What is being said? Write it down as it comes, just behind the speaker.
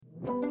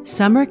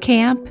Summer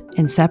camp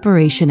and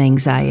separation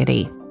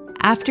anxiety.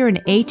 After an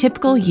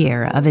atypical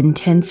year of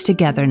intense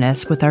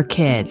togetherness with our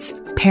kids,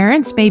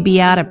 parents may be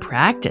out of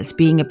practice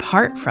being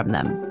apart from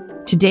them.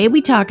 Today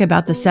we talk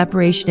about the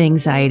separation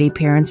anxiety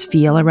parents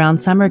feel around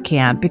summer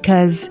camp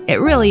because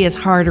it really is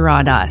harder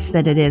on us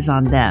than it is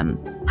on them.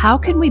 How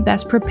can we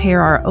best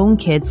prepare our own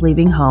kids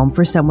leaving home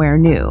for somewhere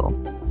new?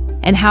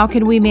 And how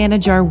can we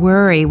manage our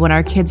worry when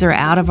our kids are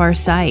out of our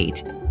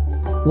sight?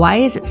 Why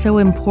is it so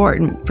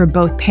important for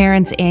both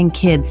parents and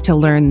kids to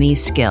learn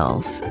these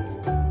skills?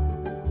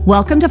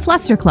 Welcome to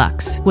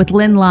Flusterclux with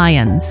Lynn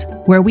Lyons,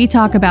 where we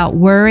talk about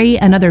worry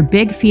and other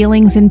big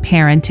feelings in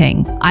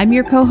parenting. I'm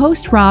your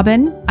co-host,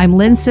 Robin. I'm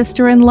Lynn's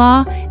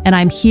sister-in-law, and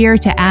I'm here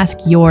to ask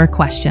your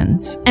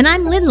questions. And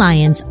I'm Lynn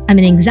Lyons. I'm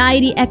an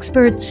anxiety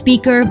expert,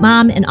 speaker,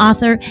 mom, and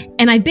author,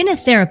 and I've been a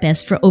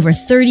therapist for over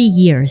 30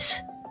 years.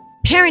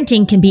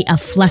 Parenting can be a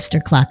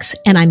flusterclux,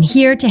 and I'm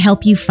here to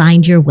help you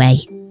find your way.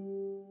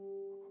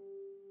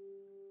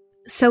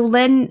 So,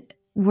 Lynn,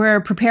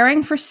 we're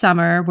preparing for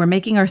summer. We're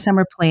making our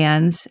summer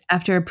plans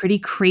after a pretty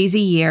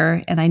crazy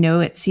year. And I know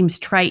it seems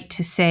trite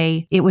to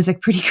say it was a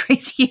pretty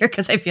crazy year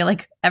because I feel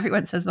like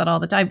everyone says that all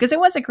the time because it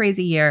was a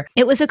crazy year.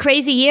 It was a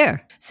crazy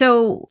year.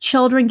 So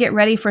children get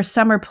ready for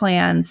summer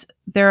plans.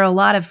 There are a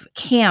lot of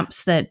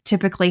camps that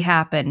typically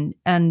happen,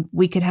 and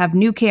we could have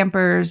new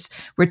campers,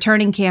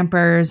 returning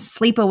campers,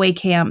 sleepaway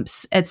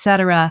camps,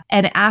 etc.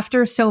 And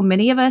after so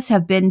many of us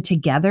have been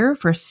together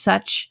for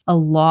such a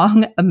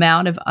long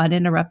amount of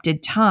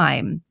uninterrupted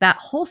time, that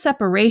whole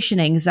separation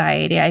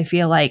anxiety, I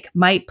feel like,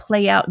 might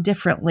play out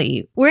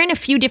differently. We're in a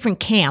few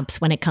different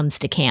camps when it comes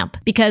to camp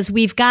because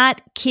we've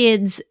got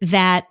kids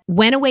that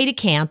went away to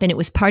camp and it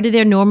was part of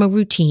their normal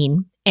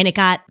routine. And it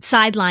got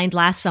sidelined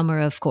last summer,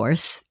 of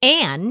course.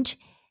 And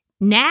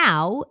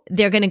now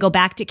they're going to go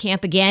back to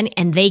camp again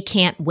and they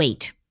can't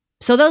wait.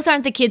 So those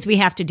aren't the kids we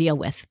have to deal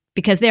with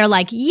because they're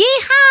like, yeehaw,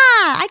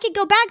 I could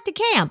go back to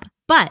camp.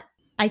 But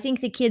I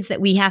think the kids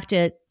that we have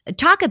to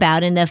talk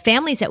about and the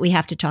families that we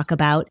have to talk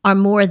about are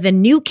more the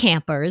new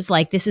campers,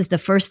 like this is the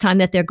first time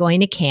that they're going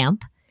to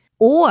camp.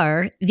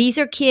 Or these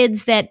are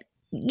kids that,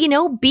 you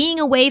know, being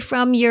away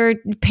from your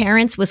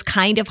parents was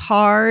kind of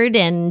hard.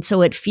 And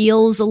so it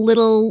feels a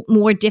little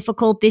more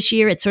difficult this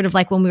year. It's sort of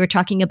like when we were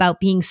talking about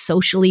being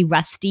socially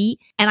rusty.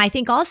 And I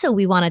think also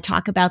we want to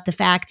talk about the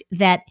fact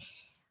that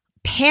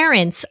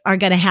parents are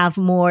going to have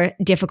more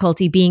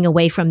difficulty being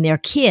away from their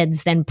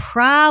kids than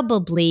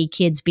probably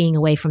kids being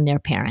away from their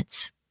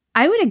parents.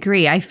 I would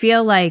agree. I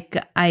feel like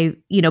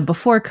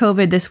before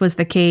COVID, this was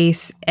the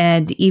case.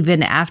 And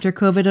even after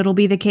COVID, it'll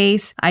be the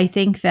case. I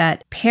think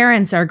that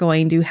parents are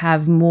going to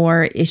have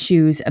more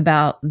issues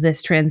about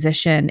this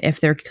transition if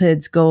their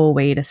kids go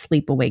away to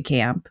sleepaway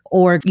camp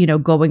or,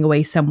 going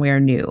away somewhere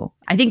new.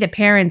 I think that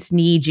parents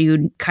need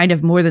you kind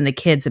of more than the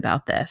kids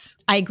about this.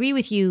 I agree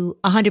with you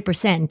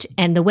 100%.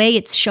 And the way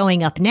it's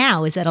showing up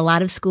now is that a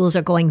lot of schools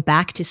are going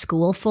back to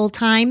school full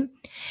time.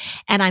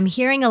 And I'm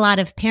hearing a lot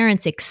of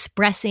parents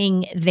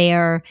expressing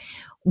their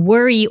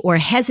worry or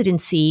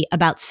hesitancy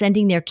about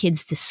sending their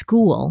kids to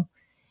school.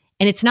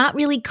 And it's not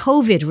really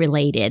COVID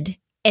related.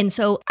 And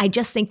so I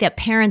just think that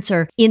parents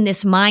are in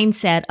this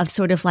mindset of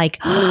sort of like,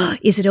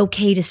 is it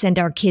okay to send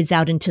our kids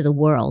out into the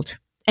world?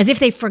 As if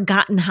they've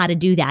forgotten how to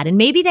do that. And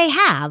maybe they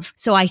have.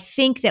 So I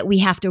think that we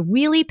have to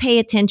really pay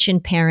attention,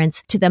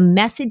 parents, to the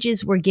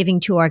messages we're giving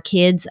to our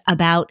kids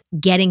about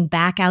getting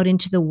back out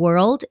into the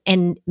world.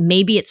 And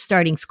maybe it's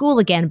starting school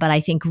again, but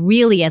I think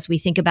really as we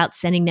think about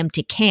sending them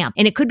to camp,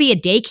 and it could be a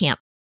day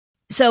camp.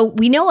 So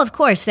we know, of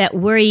course, that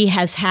worry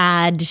has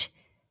had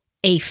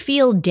a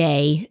field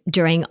day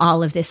during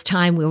all of this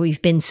time where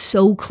we've been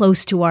so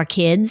close to our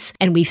kids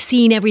and we've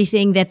seen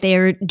everything that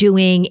they're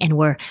doing and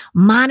we're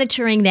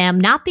monitoring them,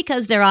 not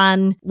because they're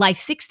on Life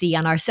 60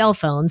 on our cell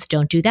phones.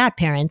 Don't do that,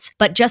 parents,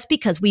 but just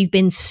because we've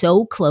been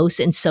so close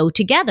and so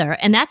together.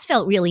 And that's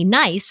felt really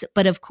nice.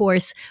 But of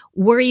course,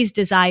 worry's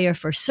desire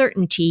for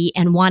certainty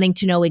and wanting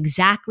to know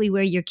exactly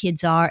where your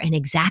kids are and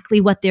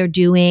exactly what they're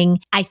doing.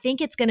 I think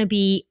it's going to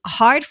be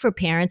hard for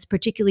parents,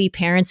 particularly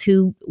parents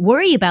who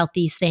worry about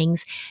these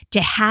things, to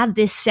have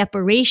this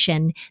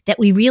separation that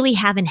we really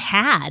haven't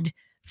had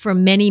for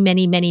many,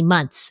 many, many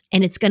months.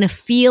 And it's going to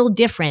feel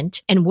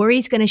different. And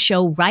worry's going to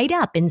show right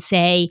up and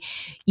say,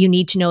 you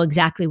need to know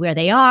exactly where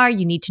they are.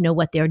 You need to know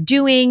what they're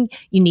doing.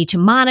 You need to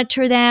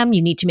monitor them.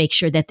 You need to make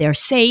sure that they're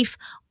safe.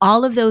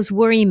 All of those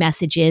worry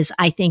messages,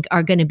 I think,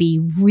 are going to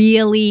be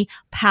really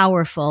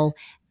powerful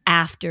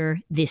after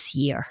this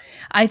year.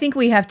 I think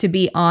we have to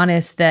be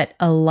honest that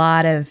a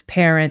lot of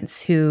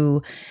parents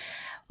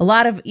a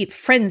lot of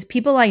friends,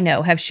 people I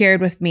know have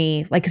shared with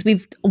me, like,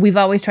 because we've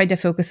always tried to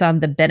focus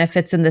on the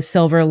benefits and the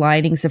silver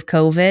linings of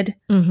COVID.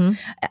 Mm-hmm.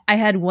 I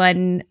had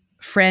one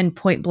friend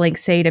point blank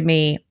say to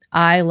me,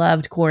 I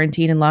loved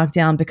quarantine and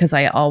lockdown because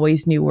I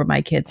always knew where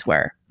my kids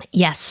were.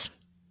 Yes.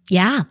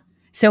 Yeah.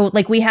 So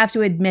like we have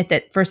to admit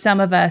that for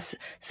some of us,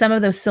 some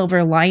of those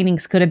silver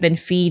linings could have been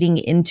feeding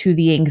into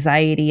the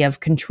anxiety of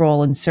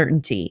control and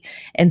certainty.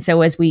 And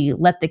so as we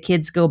let the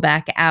kids go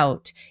back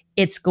out,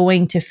 it's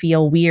going to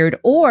feel weird.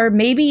 Or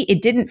maybe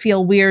it didn't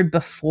feel weird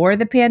before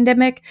the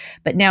pandemic,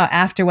 but now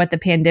after what the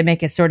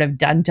pandemic has sort of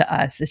done to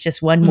us, it's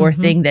just one more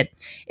thing that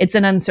it's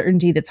an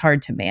uncertainty that's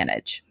hard to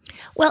manage.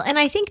 Well, and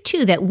I think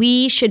too that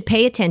we should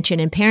pay attention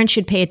and parents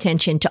should pay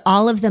attention to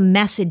all of the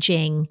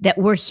messaging that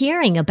we're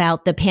hearing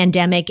about the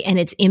pandemic and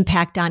its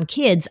impact on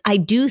kids. I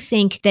do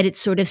think that it's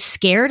sort of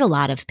scared a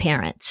lot of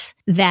parents,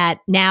 that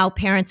now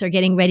parents are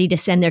getting ready to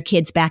send their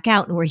kids back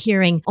out and we're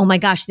hearing, oh my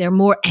gosh, they're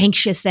more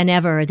anxious than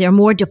ever. They're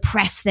more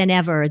depressed than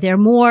ever. They're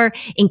more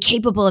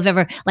incapable of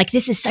ever. Like,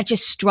 this is such a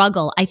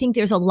struggle. I think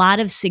there's a lot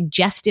of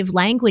suggestive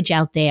language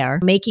out there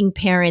making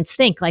parents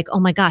think like, oh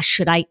my gosh,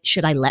 should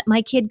I let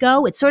my kid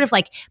go? It's sort of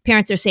like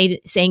parents are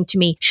saying to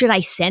me, should I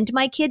send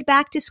my kid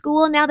back to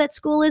school now that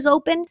school is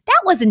open?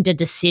 That wasn't a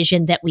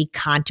decision that we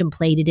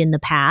contemplated in the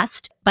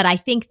past. But I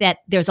think that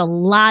there's a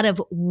lot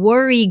of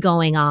worry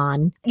going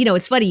on. You know,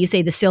 it's funny you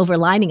say the silver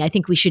lining. I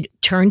think we should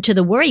turn to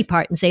the worry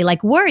part and say,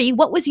 like, worry,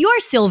 what was your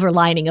silver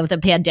lining of the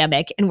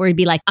pandemic? And we'd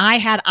be like, I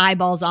had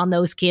eyeballs on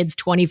those kids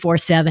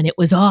 24/7. It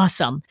was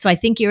awesome. So I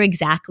think you're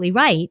exactly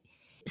right.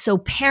 So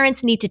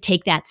parents need to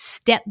take that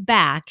step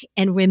back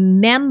and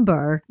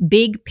remember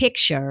big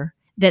picture,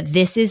 that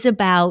this is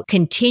about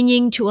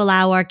continuing to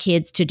allow our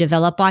kids to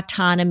develop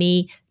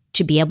autonomy,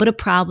 to be able to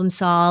problem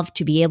solve,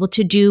 to be able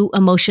to do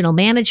emotional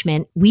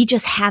management. We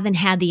just haven't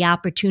had the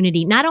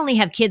opportunity. Not only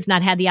have kids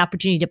not had the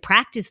opportunity to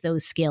practice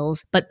those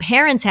skills, but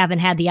parents haven't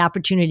had the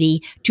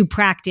opportunity to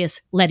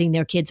practice letting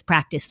their kids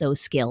practice those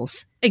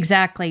skills.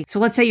 Exactly. So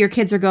let's say your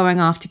kids are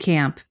going off to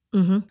camp.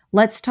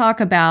 Let's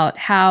talk about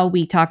how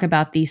we talk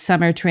about these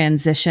summer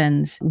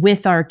transitions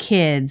with our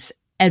kids.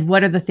 And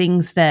what are the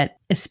things that,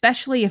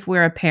 especially if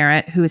we're a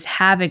parent who is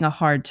having a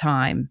hard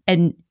time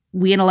and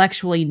we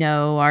intellectually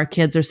know our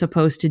kids are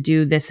supposed to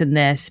do this and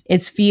this,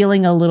 it's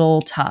feeling a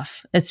little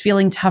tough. It's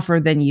feeling tougher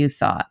than you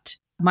thought.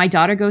 My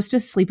daughter goes to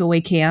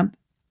sleepaway camp.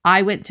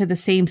 I went to the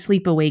same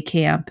sleepaway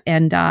camp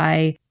and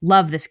I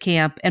love this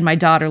camp and my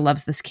daughter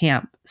loves this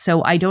camp.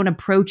 So I don't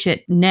approach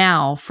it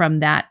now from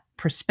that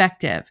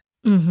perspective.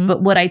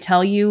 But would I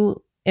tell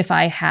you if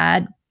I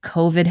had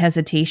COVID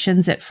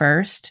hesitations at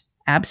first?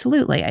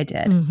 Absolutely, I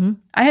did.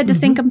 I had to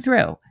think them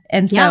through.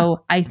 And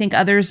so I think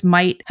others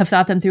might have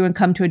thought them through and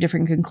come to a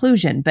different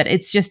conclusion. But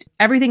it's just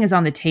everything is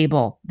on the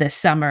table this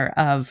summer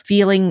of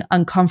feeling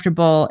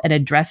uncomfortable and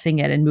addressing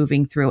it and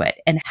moving through it.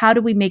 And how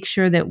do we make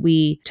sure that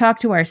we talk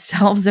to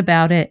ourselves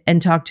about it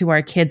and talk to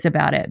our kids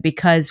about it?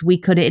 Because we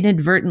could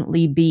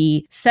inadvertently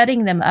be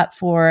setting them up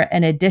for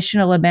an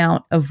additional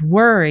amount of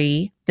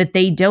worry that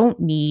they don't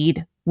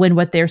need when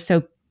what they're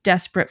so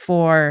desperate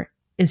for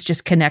is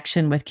just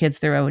connection with kids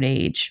their own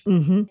age.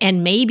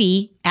 And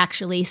maybe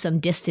actually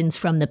some distance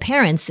from the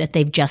parents that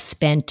they've just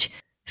spent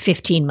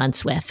 15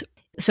 months with.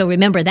 So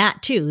remember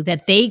that too,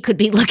 that they could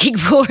be looking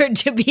forward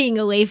to being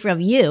away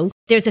from you.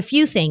 There's a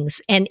few things,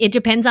 and it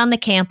depends on the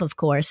camp, of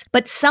course,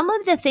 but some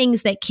of the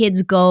things that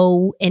kids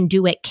go and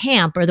do at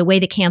camp or the way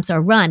the camps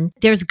are run,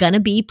 there's going to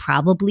be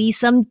probably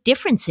some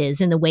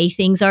differences in the way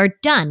things are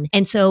done.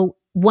 And so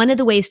one of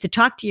the ways to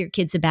talk to your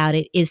kids about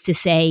it is to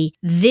say,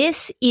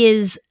 this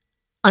is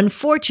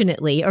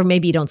unfortunately, or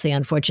maybe you don't say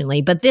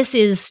unfortunately, but this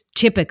is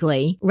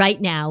typically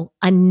right now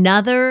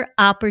another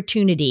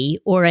opportunity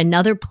or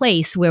another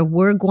place where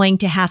we're going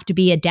to have to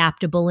be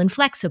adaptable and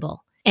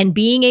flexible. And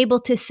being able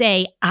to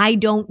say, I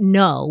don't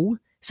know.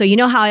 So you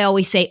know how I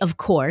always say, of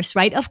course,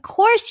 right? Of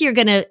course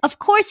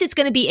it's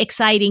going to be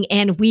exciting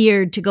and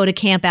weird to go to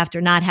camp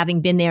after not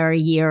having been there a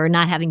year or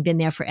not having been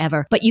there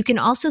forever. But you can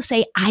also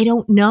say, I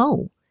don't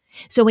know.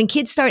 So when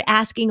kids start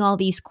asking all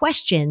these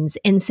questions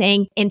and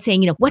saying,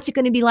 you know, what's it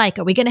going to be like?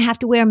 Are we going to have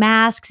to wear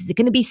masks? Is it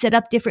going to be set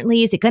up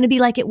differently? Is it going to be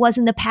like it was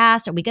in the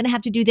past? Are we going to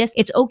have to do this?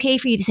 It's okay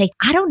for you to say,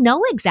 I don't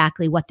know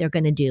exactly what they're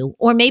going to do.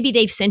 Or maybe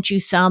they've sent you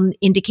some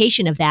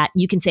indication of that.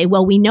 You can say,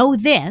 well, we know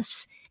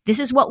this.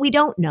 This is what we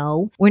don't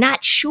know. We're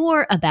not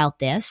sure about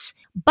this.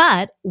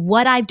 But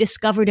what I've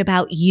discovered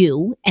about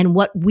you and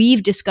what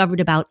we've discovered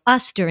about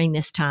us during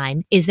this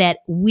time is that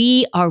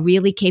we are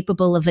really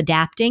capable of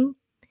adapting.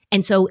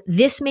 And so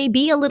this may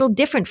be a little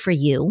different for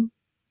you,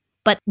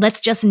 but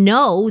let's just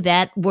know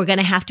that we're going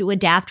to have to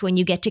adapt when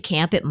you get to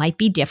camp. It might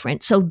be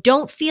different. So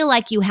don't feel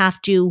like you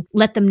have to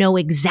let them know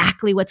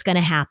exactly what's going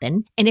to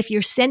happen. And if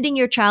you're sending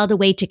your child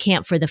away to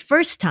camp for the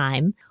first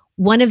time,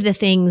 one of the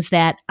things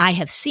that I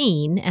have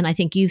seen, and I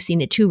think you've seen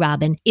it too,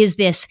 Robin, is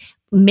this: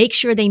 make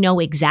sure they know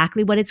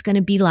exactly what it's going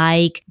to be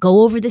like,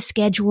 go over the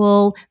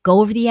schedule,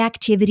 go over the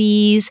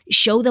activities,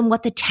 show them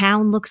what the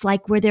town looks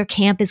like where their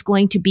camp is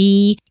going to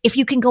be. If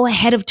you can go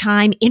ahead of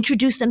time,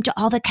 introduce them to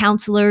all the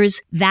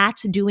counselors.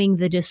 That's doing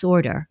the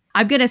disorder.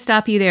 I'm going to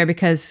stop you there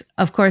because,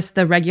 of course,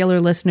 the regular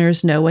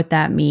listeners know what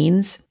that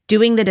means.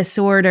 Doing the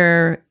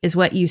disorder is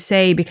what you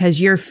say because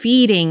you're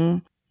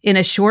feeding. In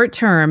a short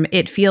term,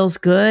 it feels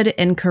good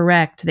and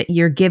correct that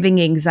you're giving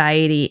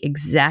anxiety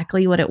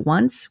exactly what it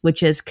wants,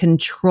 which is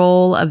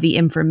control of the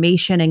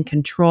information and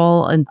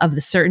control of the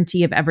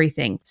certainty of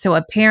everything. So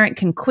a parent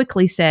can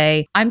quickly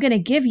say, I'm going to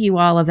give you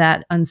all of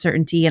that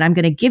uncertainty and I'm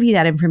going to give you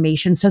that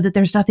information so that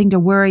there's nothing to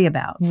worry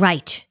about.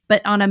 Right.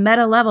 But on a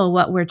meta level,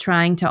 what we're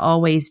trying to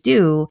always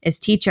do is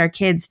teach our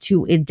kids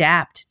to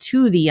adapt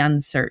to the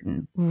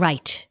uncertain.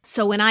 Right.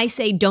 So when I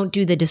say don't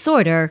do the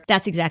disorder,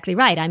 that's exactly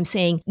right. I'm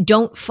saying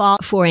don't fall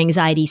for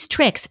anxiety's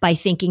tricks by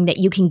thinking that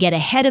you can get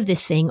ahead of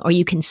this thing or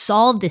you can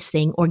solve this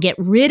thing or get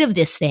rid of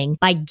this thing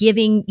by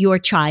giving your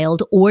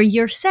child or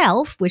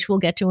yourself, which we'll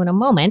get to in a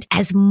moment,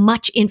 as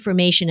much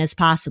information as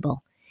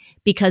possible.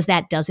 Because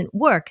that doesn't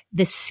work.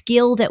 The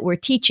skill that we're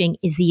teaching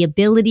is the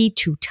ability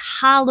to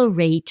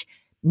tolerate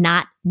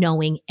not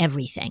knowing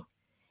everything.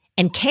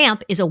 And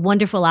camp is a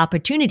wonderful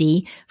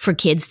opportunity for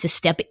kids to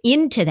step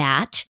into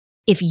that.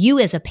 If you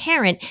as a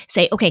parent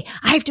say, okay,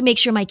 I have to make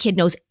sure my kid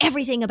knows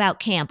everything about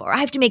camp, or I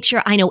have to make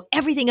sure I know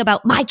everything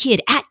about my kid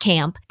at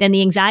camp, then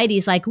the anxiety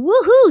is like,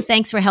 woohoo,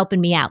 thanks for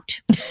helping me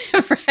out.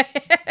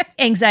 Right.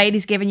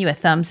 Anxiety's giving you a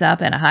thumbs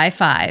up and a high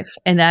five,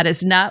 and that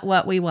is not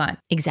what we want.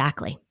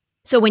 Exactly.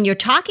 So when you're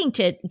talking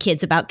to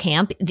kids about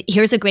camp,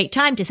 here's a great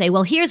time to say,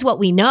 well, here's what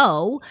we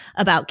know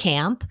about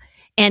camp.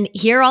 And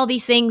here are all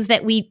these things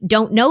that we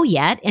don't know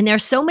yet. And there are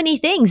so many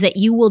things that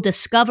you will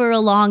discover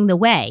along the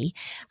way,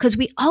 because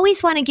we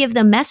always want to give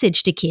the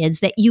message to kids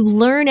that you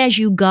learn as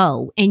you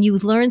go and you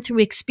learn through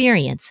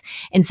experience.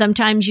 And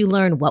sometimes you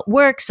learn what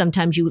works.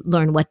 Sometimes you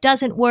learn what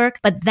doesn't work.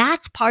 But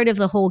that's part of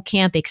the whole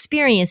camp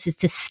experience, is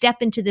to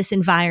step into this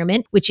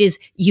environment, which is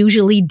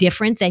usually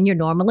different than your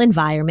normal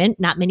environment.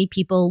 Not many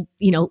people,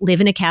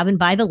 live in a cabin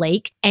by the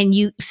lake, and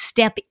you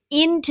step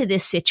into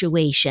this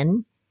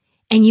situation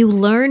and you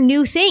learn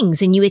new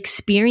things and you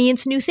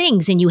experience new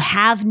things and you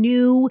have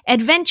new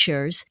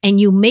adventures and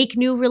you make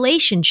new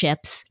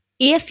relationships.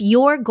 If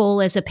your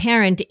goal as a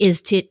parent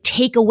is to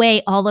take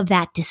away all of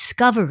that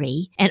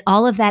discovery and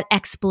all of that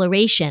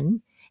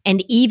exploration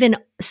and even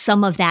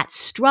some of that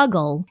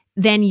struggle,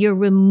 then you're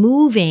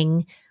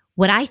removing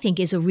what I think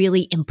is a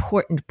really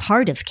important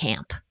part of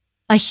camp.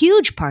 A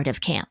huge part of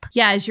camp.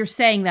 Yeah, as you're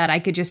saying that, I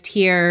could just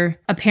hear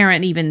a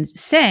parent even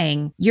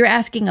saying, you're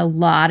asking a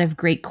lot of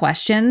great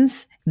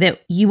questions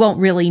that you won't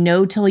really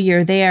know till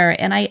you're there.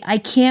 And I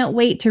can't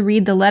wait to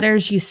read the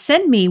letters you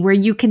send me where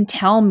you can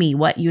tell me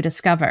what you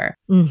discover.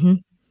 Mm-hmm.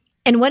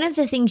 And one of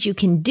the things you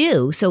can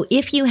do, so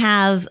if you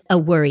have a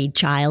worried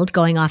child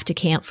going off to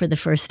camp for the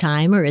first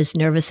time or is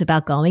nervous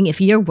about going, if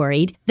you're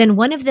worried, then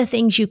one of the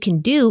things you can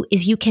do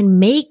is you can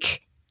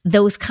make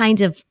those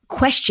kinds of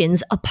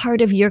questions a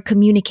part of your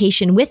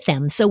communication with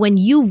them. So when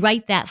you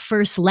write that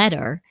first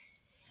letter,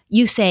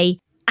 you say,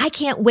 I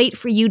can't wait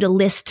for you to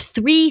list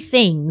 3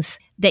 things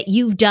that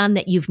you've done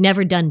that you've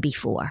never done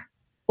before.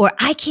 Or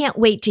I can't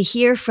wait to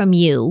hear from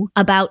you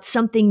about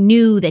something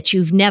new that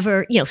you've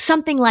never,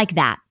 something like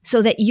that.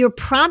 So that you're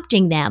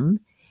prompting them,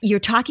 you're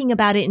talking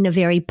about it in a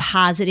very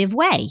positive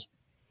way.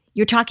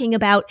 You're talking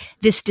about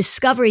this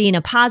discovery in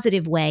a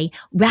positive way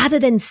rather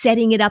than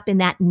setting it up in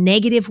that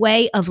negative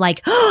way of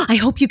like, oh, I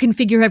hope you can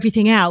figure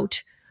everything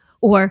out.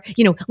 Or,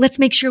 let's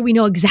make sure we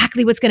know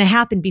exactly what's going to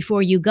happen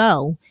before you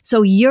go.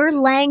 So your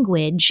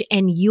language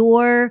and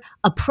your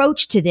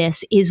approach to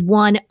this is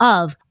one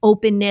of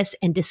openness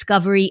and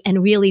discovery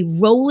and really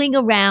rolling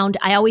around.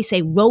 I always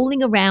say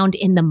rolling around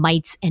in the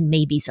mights and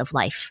maybes of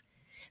life.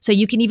 So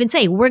you can even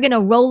say, we're going to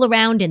roll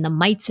around in the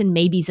mights and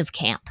maybes of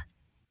camp.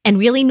 And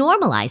really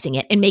normalizing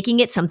it and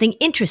making it something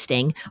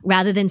interesting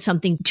rather than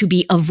something to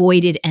be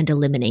avoided and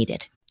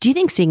eliminated. Do you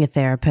think seeing a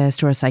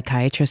therapist or a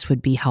psychiatrist would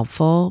be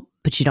helpful,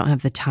 but you don't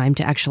have the time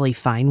to actually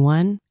find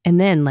one? And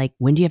then,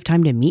 when do you have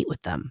time to meet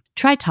with them?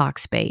 Try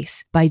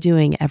Talkspace. By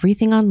doing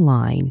everything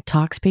online,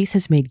 Talkspace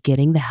has made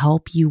getting the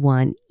help you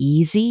want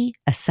easy,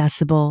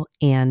 accessible,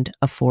 and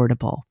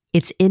affordable.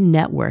 It's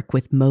in-network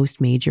with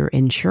most major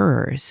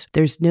insurers.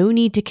 There's no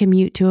need to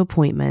commute to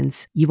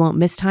appointments. You won't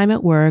miss time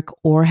at work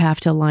or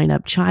have to line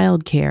up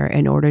childcare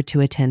in order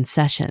to attend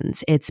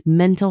sessions. It's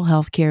mental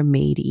health care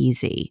made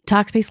easy.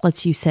 Talkspace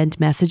lets you send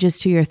messages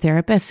to your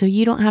therapist so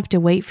you don't have to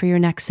wait for your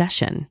next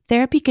session.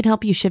 Therapy can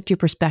help you shift your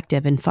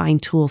perspective and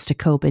find tools to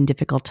cope in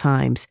difficult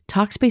times.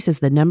 Talkspace is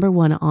the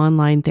 #1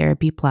 online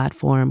therapy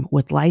platform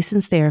with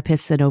licensed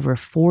therapists in over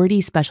 40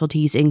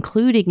 specialties,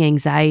 including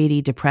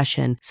anxiety,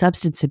 depression,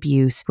 substance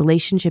abuse,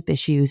 relationship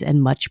issues,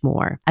 and much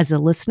more. As a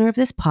listener of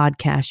this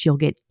podcast, you'll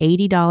get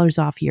 $80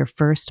 off your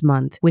first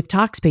month with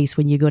Talkspace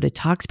when you go to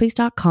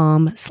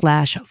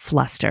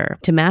Talkspace.com/fluster.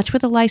 To match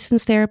with a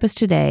licensed therapist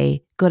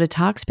today, go to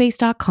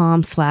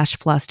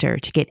Talkspace.com/fluster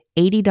to get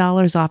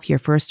 $80 off your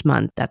first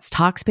month. That's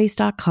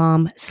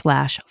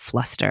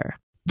Talkspace.com/fluster.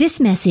 This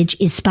message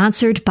is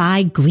sponsored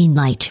by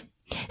Greenlight.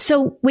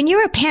 So when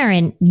you're a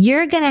parent,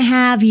 you're going to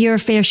have your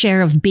fair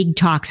share of big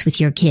talks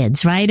with your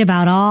kids, right?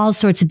 About all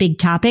sorts of big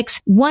topics.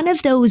 One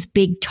of those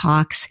big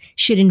talks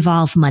should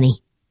involve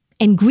money.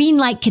 And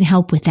Greenlight can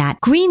help with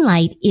that.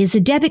 Greenlight is a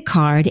debit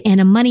card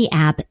and a money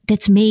app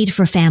that's made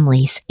for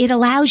families. It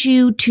allows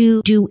you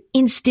to do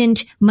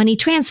instant money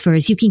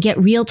transfers. You can get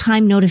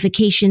real-time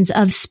notifications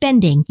of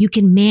spending. You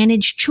can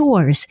manage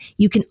chores.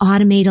 You can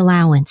automate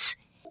allowance.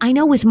 I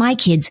know with my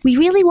kids, we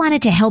really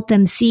wanted to help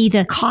them see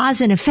the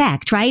cause and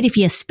effect, right? If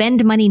you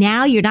spend money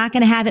now, you're not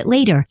going to have it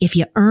later. If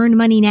you earn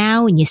money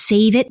now and you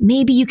save it,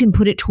 maybe you can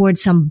put it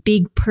towards some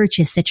big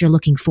purchase that you're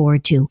looking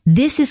forward to.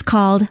 This is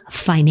called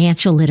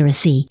financial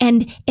literacy,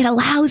 and it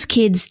allows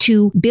kids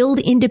to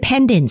build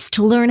independence,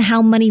 to learn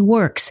how money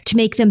works, to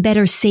make them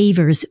better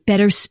savers,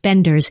 better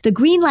spenders. The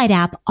Greenlight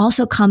app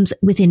also comes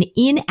with an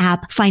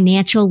in-app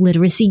financial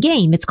literacy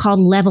game. It's called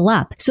Level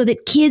Up, so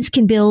that kids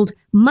can build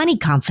money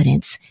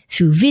confidence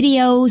through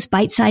videos,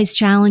 bite-sized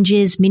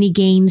challenges, mini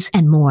games,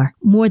 and more.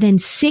 More than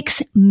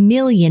 6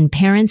 million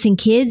parents and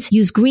kids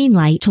use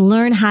Greenlight to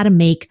learn how to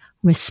make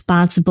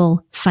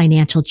responsible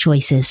financial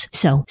choices.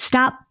 So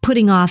stop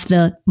putting off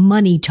the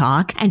money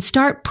talk and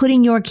start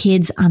putting your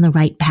kids on the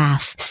right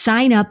path.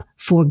 Sign up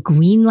for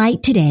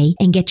Greenlight today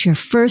and get your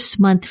first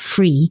month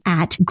free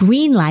at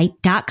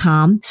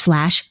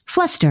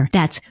greenlight.com/fluster.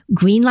 That's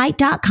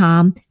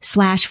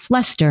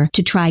greenlight.com/fluster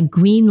to try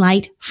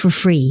Greenlight for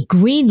free.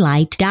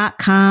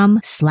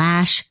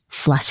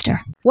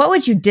 Greenlight.com/fluster. What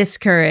would you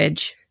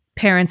discourage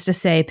parents to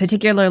say,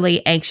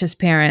 particularly anxious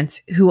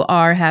parents who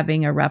are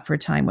having a rougher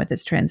time with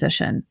this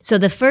transition? So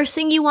the first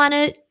thing you want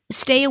to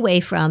stay away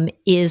from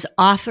is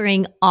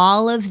offering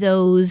all of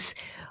those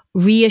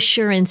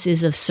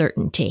reassurances of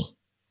certainty.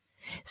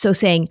 So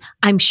saying,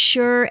 I'm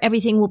sure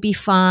everything will be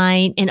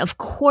fine. And of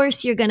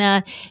course, you're going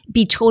to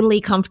be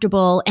totally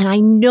comfortable. And I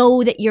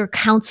know that your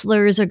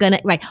counselors are going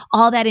to, right,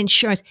 all that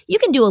insurance. You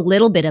can do a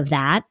little bit of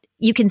that.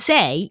 You can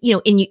say,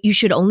 and you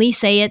should only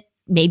say it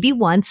maybe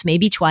once,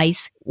 maybe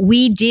twice.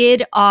 We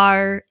did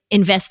our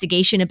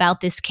investigation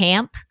about this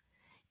camp,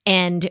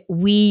 and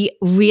we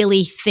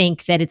really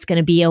think that it's going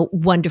to be a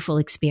wonderful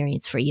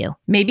experience for you.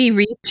 Maybe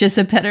reach is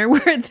a better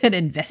word than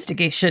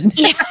investigation.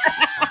 Yeah.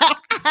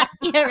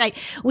 Yeah, right.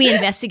 We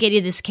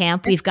investigated this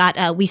camp. We've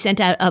got, we sent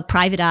out a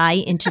private eye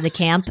into the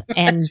camp,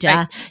 and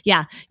right.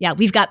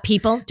 We've got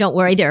people. Don't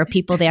worry, there are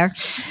people there.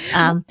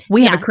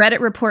 We have a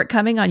credit report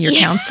coming on your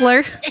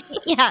counselor.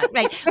 Yeah,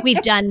 right.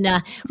 We've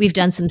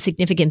done some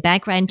significant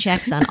background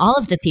checks on all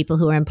of the people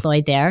who are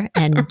employed there,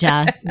 and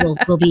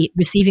we'll be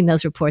receiving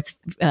those reports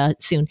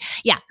soon.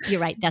 Yeah,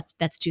 you're right.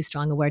 That's too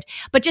strong a word.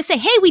 But just say,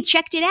 hey, we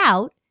checked it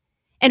out.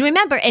 And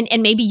remember,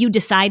 and maybe you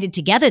decided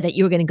together that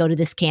you were going to go to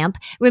this camp.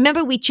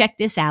 Remember, we checked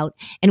this out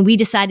and we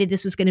decided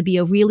this was going to be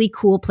a really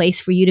cool place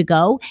for you to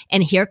go.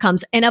 And here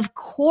comes, and of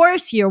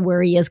course your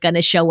worry is going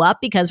to show up,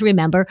 because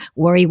remember,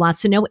 worry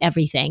wants to know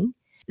everything.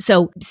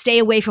 So stay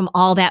away from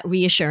all that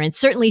reassurance.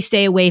 Certainly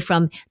stay away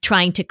from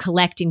trying to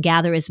collect and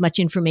gather as much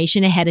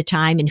information ahead of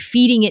time and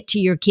feeding it to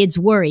your kids'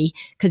 worry,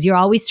 because you're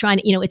always trying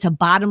to, it's a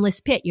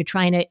bottomless pit. You're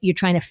trying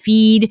to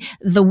feed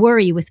the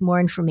worry with more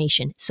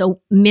information.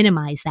 So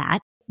minimize that.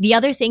 The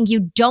other thing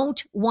you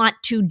don't want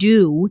to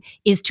do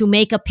is to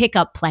make a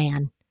pickup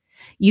plan.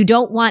 You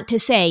don't want to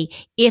say,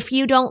 if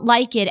you don't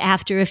like it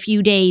after a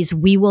few days,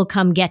 we will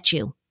come get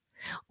you.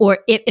 Or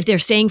if they're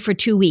staying for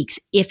 2 weeks,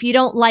 if you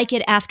don't like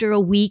it after a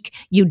week,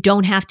 you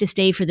don't have to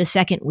stay for the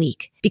second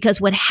week.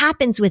 Because what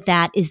happens with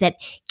that is that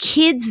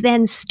kids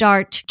then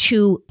start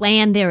to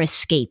plan their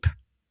escape.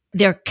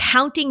 They're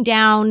counting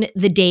down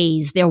the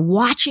days. They're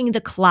watching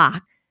the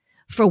clock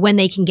for when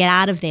they can get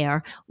out of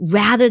there,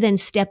 rather than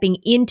stepping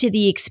into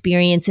the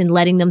experience and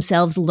letting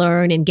themselves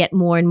learn and get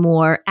more and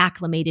more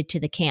acclimated to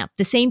the camp.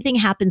 The same thing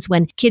happens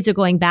when kids are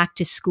going back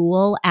to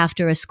school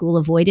after a school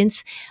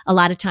avoidance. A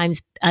lot of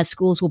times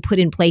schools will put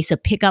in place a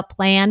pickup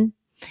plan,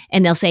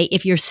 and they'll say,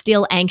 if you're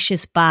still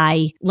anxious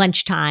by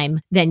lunchtime,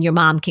 then your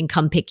mom can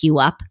come pick you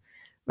up.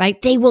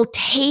 Right? They will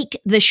take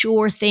the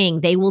sure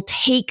thing. They will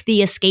take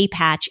the escape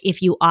hatch if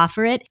you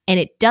offer it. And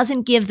it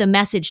doesn't give the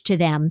message to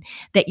them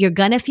that you're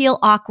going to feel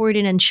awkward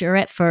and unsure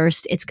at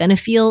first. It's going to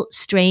feel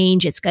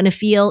strange. It's going to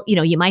feel,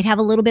 you might have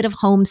a little bit of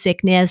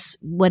homesickness,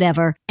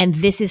 whatever. And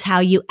this is how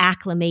you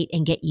acclimate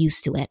and get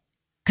used to it.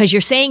 Because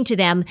you're saying to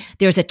them,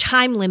 there's a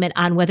time limit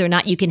on whether or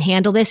not you can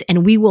handle this,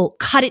 and we will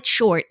cut it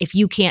short if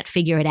you can't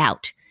figure it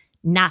out.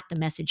 Not the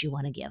message you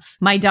want to give.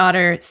 My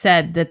daughter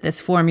said that this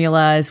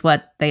formula is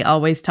what they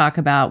always talk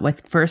about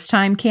with first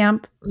time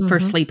camp,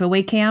 first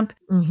sleepaway camp,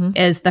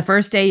 is the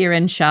first day you're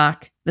in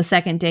shock, the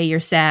second day you're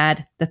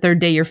sad, the third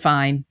day you're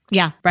fine.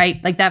 Yeah. Right?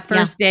 Like that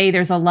first day,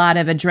 there's a lot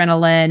of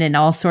adrenaline and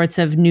all sorts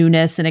of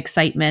newness and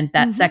excitement.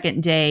 That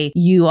second day,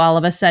 you all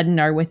of a sudden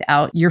are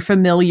without your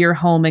familiar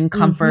home and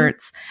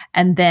comforts.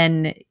 And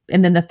then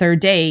the third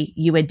day,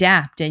 you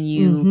adapt and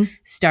you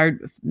start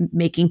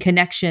making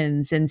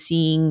connections and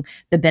seeing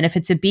the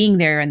benefits of being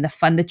there and the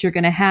fun that you're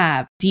going to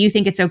have. Do you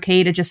think it's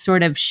okay to just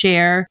sort of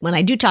share? When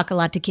I do talk a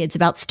lot to kids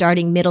about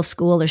starting middle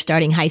school or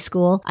starting high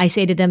school, I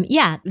say to them,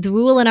 the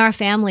rule in our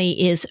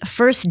family is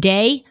first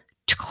day,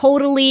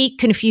 totally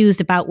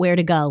confused about where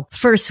to go.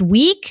 First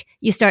week,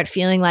 you start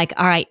feeling like,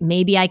 all right,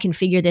 maybe I can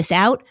figure this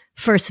out.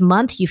 First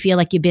month, you feel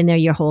like you've been there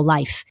your whole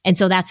life. And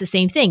so that's the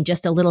same thing,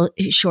 just a little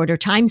shorter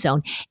time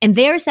zone. And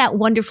there's that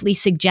wonderfully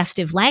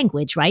suggestive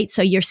language, right?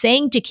 So you're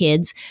saying to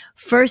kids,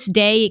 first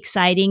day,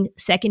 exciting,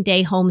 second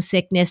day,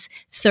 homesickness,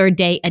 third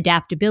day,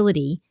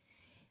 adaptability.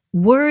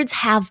 words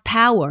have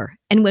power.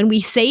 And when we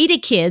say to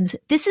kids,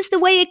 this is the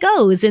way it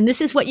goes and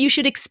this is what you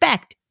should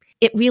expect,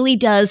 it really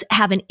does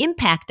have an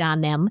impact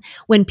on them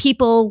when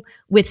people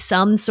with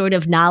some sort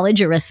of knowledge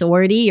or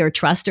authority or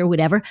trust or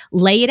whatever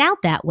lay it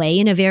out that way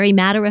in a very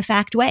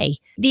matter-of-fact way.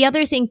 The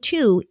other thing,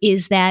 too,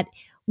 is that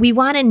we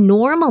want to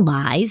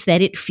normalize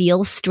that it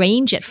feels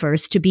strange at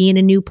first to be in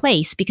a new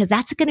place, because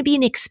that's going to be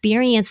an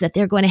experience that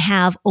they're going to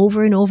have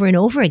over and over and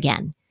over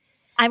again.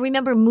 I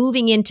remember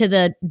moving into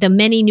the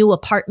many new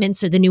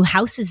apartments or the new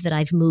houses that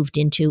I've moved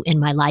into in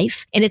my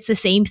life. And it's the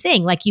same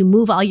thing. Like, you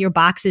move all your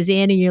boxes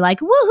in and you're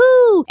like,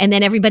 woohoo! And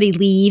then everybody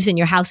leaves and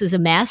your house is a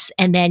mess.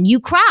 And then you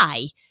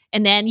cry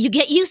and then you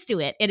get used to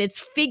it. And it's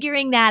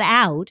figuring that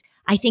out,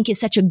 I think,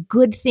 is such a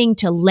good thing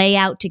to lay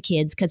out to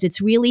kids, because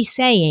it's really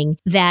saying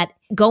that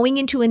going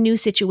into a new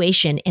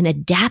situation and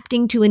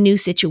adapting to a new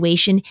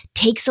situation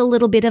takes a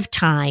little bit of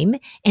time,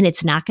 and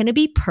it's not going to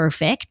be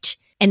perfect.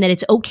 And that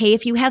it's okay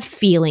if you have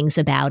feelings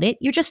about it.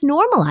 You're just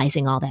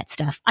normalizing all that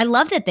stuff. I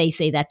love that they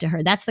say that to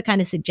her. That's the kind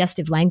of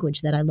suggestive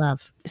language that I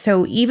love.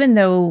 So even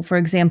though, for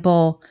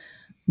example,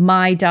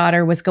 my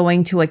daughter was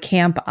going to a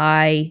camp,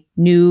 I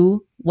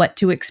knew what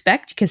to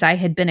expect because I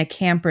had been a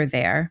camper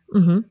there.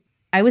 Mm-hmm.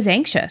 I was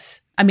anxious.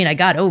 I mean, I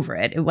got over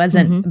it. It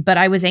wasn't, but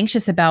I was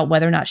anxious about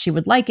whether or not she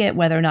would like it,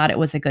 whether or not it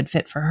was a good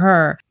fit for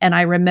her. And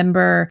I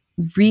remember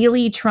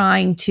really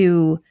trying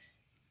to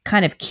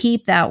kind of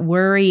keep that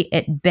worry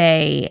at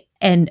bay.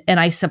 And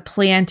I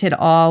supplanted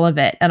all of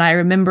it. And I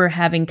remember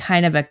having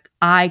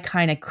I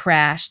kind of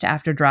crashed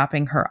after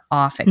dropping her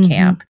off at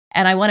camp.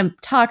 And I want to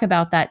talk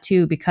about that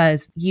too,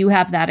 because you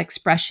have that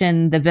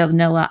expression, the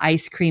vanilla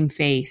ice cream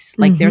face.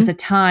 Like there's a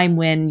time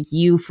when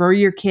you, for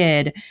your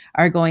kid,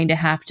 are going to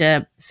have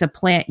to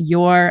supplant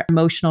your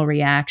emotional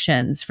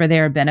reactions for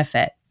their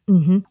benefit.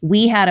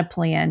 We had a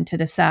plan to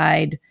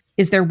decide,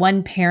 is there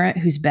one parent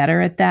who's better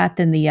at that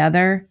than the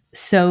other,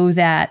 so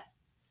that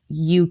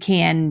you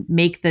can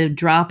make the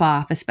drop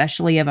off,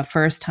 especially of a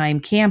first time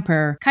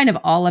camper, kind of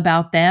all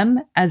about them,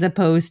 as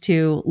opposed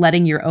to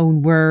letting your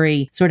own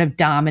worry sort of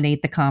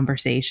dominate the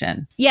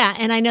conversation. Yeah.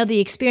 And I know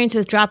the experience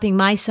with dropping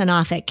my son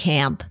off at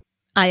camp.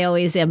 I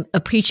always am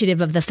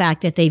appreciative of the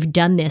fact that they've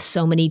done this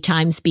so many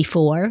times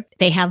before.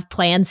 They have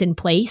plans in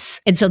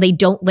place. And so they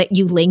don't let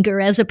you linger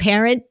as a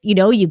parent. You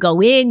know, you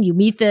go in, you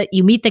meet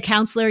the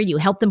counselor, you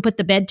help them put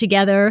the bed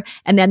together,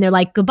 and then they're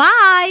like,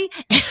 goodbye,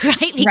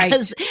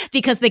 right?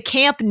 Because the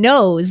camp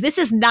knows this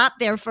is not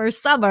their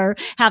first summer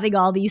having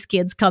all these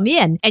kids come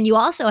in. And you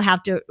also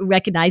have to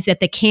recognize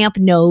that the camp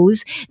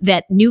knows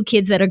that new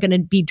kids that are going to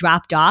be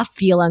dropped off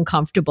feel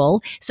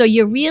uncomfortable. So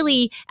you're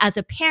really, as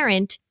a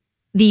parent,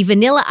 the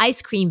vanilla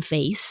ice cream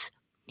face,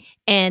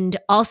 and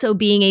also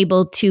being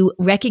able to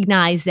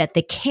recognize that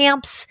the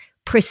camp's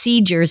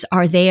procedures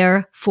are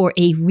there for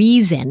a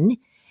reason,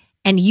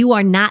 and you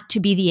are not to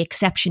be the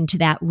exception to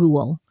that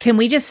rule. Can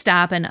we just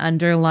stop and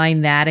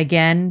underline that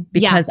again?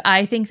 Because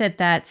I think that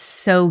that's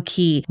so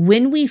key.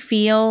 When we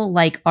feel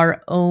like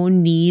our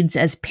own needs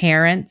as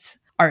parents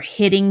are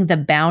hitting the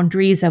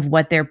boundaries of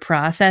what their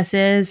process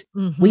is,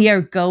 we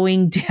are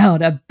going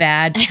down a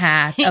bad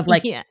path of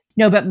like,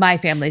 no, but my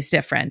family's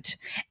different.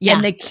 Yeah.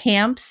 And the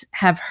camps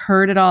have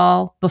heard it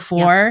all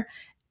before,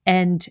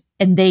 and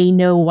they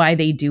know why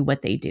they do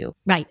what they do.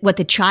 Right. What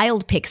the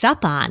child picks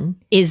up on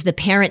is the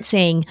parent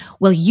saying,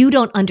 well, you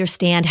don't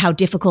understand how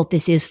difficult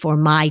this is for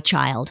my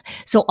child.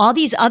 So all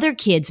these other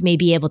kids may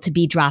be able to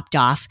be dropped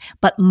off,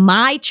 but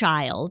my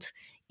child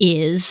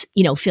is,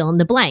 fill in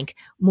the blank,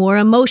 more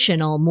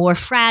emotional, more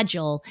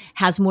fragile,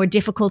 has more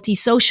difficulty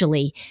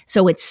socially.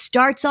 So it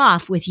starts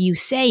off with you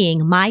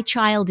saying, my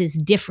child is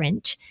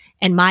different,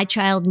 and my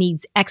child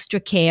needs extra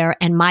care,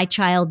 and my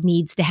child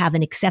needs to have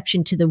an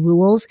exception to the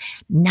rules,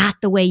 not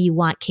the way you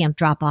want camp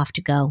drop-off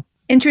to go.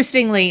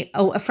 Interestingly,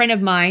 a friend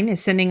of mine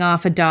is sending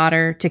off a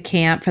daughter to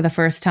camp for the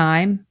first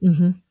time.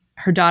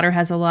 Her daughter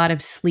has a lot of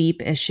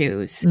sleep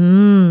issues.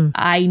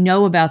 I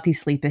know about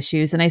these sleep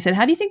issues. And I said,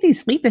 how do you think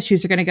these sleep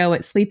issues are going to go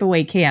at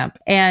sleepaway camp?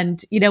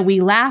 And, we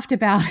laughed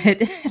about it.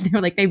 They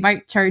were like, they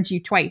might charge you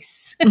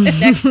twice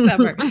next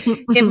summer.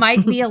 It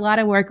might be a lot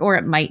of work, or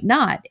it might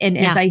not. And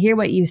as I hear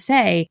what you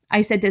say,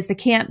 I said, does the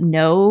camp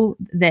know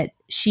that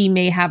she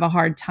may have a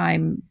hard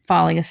time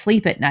falling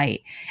asleep at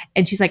night?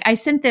 And she's like, I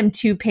sent them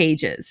 2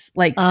 pages,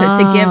 so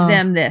to give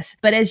them this.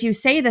 But as you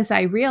say this,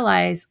 I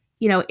realize,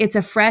 it's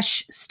a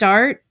fresh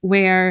start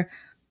where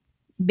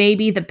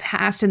maybe the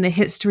past and the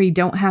history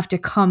don't have to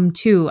come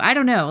to. I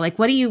don't know. Like,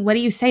 what do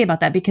you say about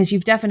that? Because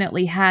you've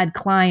definitely had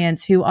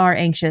clients who are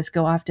anxious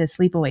go off to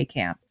sleepaway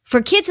camp.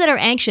 For kids that are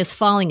anxious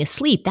falling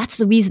asleep, that's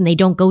the reason they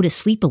don't go to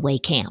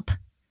sleepaway camp,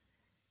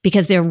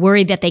 because they're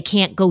worried that they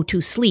can't go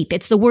to sleep.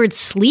 It's the word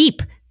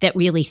sleep that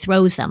really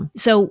throws them.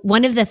 So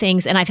one of the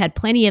things, and I've had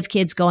plenty of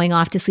kids going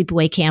off to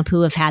sleepaway camp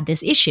who have had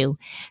this issue.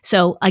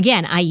 So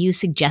again, I use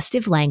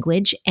suggestive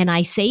language, and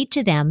I say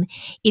to them,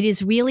 it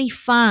is really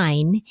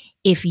fine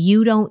if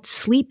you don't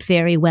sleep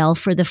very well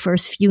for the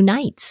first few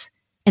nights.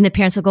 And the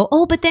parents will go,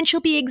 oh, but then she'll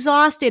be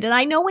exhausted. And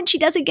I know when she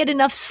doesn't get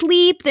enough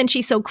sleep, then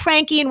she's so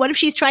cranky. And what if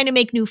she's trying to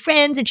make new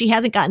friends and she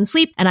hasn't gotten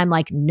sleep? And I'm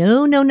like,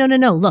 no.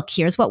 Look,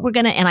 here's what we're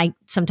going to, and I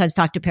sometimes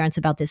talk to parents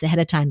about this ahead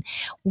of time.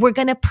 We're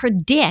going to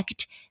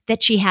predict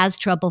that she has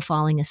trouble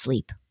falling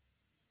asleep.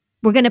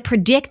 We're going to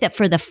predict that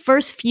for the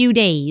first few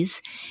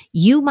days,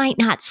 you might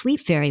not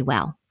sleep very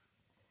well.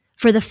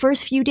 For the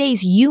first few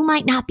days, you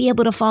might not be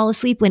able to fall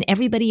asleep when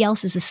everybody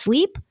else is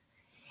asleep.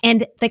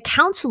 And the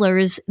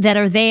counselors that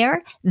are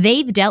there,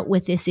 they've dealt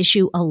with this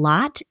issue a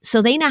lot,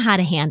 so they know how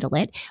to handle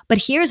it. But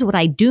here's what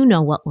I do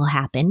know what will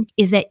happen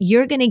is that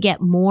you're going to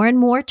get more and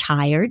more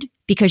tired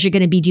because you're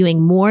going to be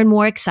doing more and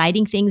more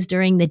exciting things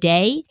during the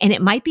day. And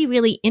it might be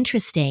really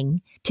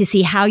interesting to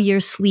see how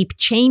your sleep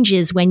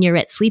changes when you're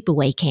at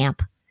sleepaway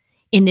camp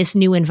in this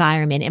new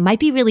environment. It might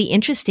be really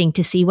interesting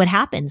to see what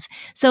happens.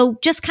 So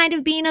just kind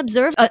of being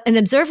an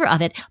observer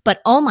of it.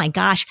 But oh my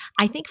gosh,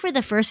 I think for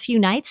the first few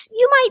nights,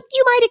 you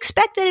might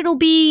expect that it'll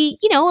be,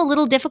 a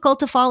little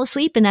difficult to fall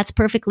asleep, and that's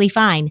perfectly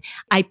fine.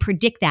 I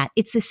predict that.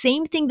 It's the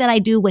same thing that I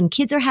do when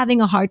kids are having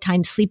a hard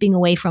time sleeping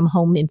away from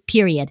home in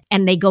period,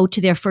 and they go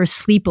to their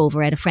first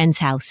sleepover at a friend's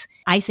house.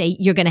 I say,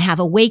 you're going to have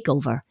a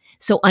wakeover.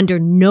 So under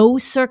no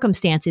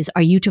circumstances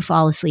are you to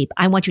fall asleep.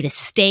 I want you to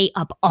stay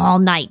up all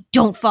night.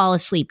 Don't fall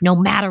asleep, no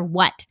matter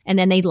what. And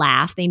then they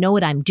laugh. They know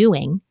what I'm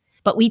doing.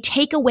 But we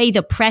take away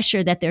the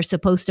pressure that they're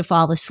supposed to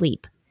fall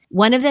asleep.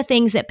 One of the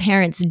things that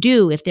parents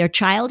do if their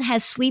child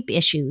has sleep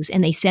issues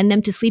and they send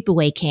them to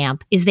sleepaway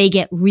camp is they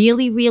get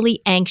really, really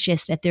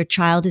anxious that their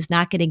child is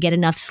not going to get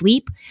enough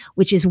sleep,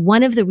 which is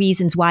one of the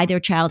reasons why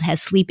their child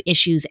has sleep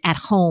issues at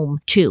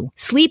home too.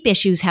 Sleep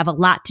issues have a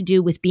lot to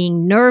do with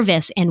being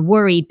nervous and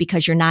worried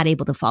because you're not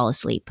able to fall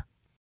asleep.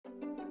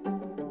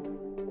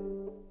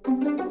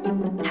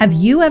 Have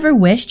you ever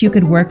wished you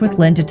could work with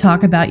Lynn to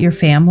talk about your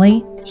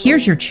family?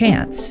 Here's your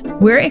chance.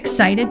 We're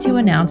excited to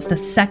announce the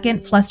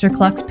second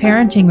Flusterclux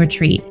Parenting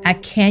Retreat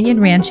at Canyon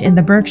Ranch in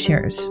the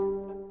Berkshires.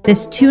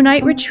 This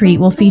 2-night retreat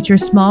will feature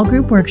small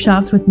group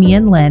workshops with me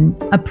and Lynn,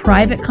 a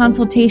private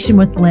consultation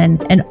with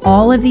Lynn, and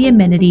all of the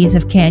amenities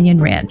of Canyon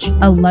Ranch,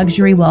 a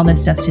luxury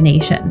wellness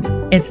destination.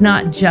 It's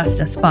not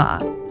just a spa.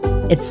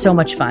 It's so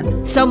much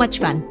fun. So much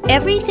fun.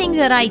 Everything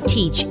that I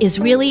teach is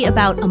really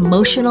about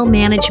emotional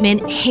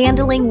management,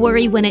 handling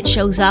worry when it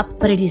shows up,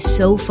 but it is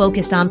so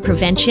focused on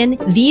prevention.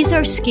 These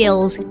are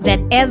skills that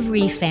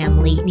every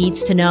family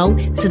needs to know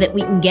so that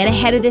we can get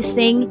ahead of this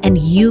thing and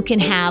you can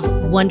have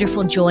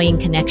wonderful joy and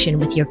connection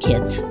with your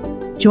kids.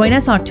 Join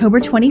us October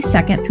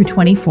 22nd through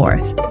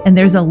 24th, and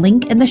there's a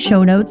link in the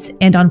show notes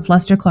and on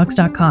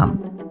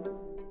flusterclux.com.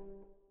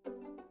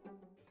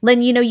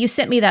 Lynn, you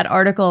sent me that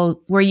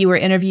article where you were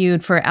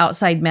interviewed for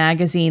Outside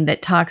Magazine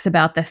that talks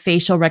about the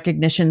facial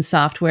recognition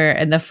software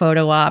and the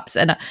photo ops.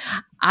 And,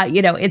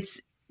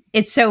 it's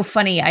so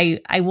funny.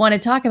 I want to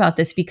talk about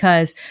this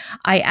because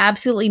I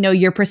absolutely know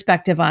your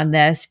perspective on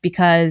this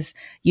because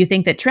you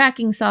think that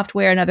tracking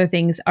software and other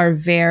things are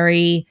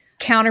very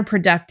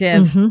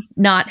counterproductive,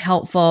 not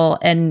helpful,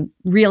 and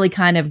really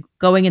kind of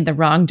going in the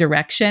wrong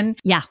direction.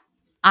 Yeah.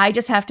 I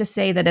just have to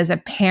say that as a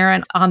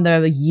parent on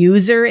the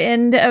user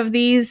end of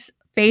these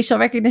facial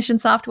recognition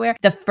software,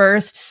 the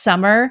first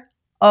summer,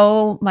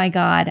 oh my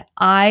God,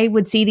 I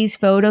would see these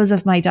photos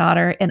of my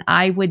daughter and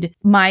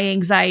my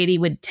anxiety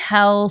would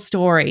tell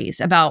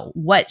stories about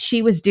what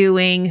she was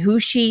doing, who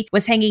she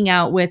was hanging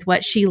out with,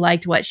 what she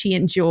liked, what she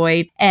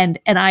enjoyed. And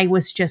I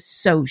was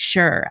just so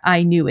sure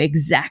I knew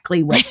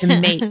exactly what to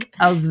make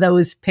of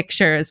those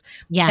pictures.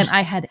 Yeah. And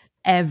I had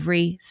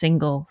every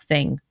single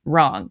thing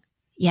wrong.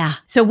 Yeah.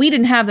 So we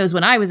didn't have those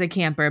when I was a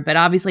camper, but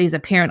obviously as a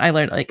parent, I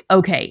learned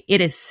okay,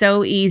 it is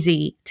so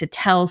easy to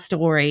tell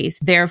stories.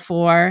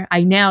 Therefore,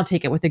 I now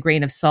take it with a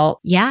grain of salt.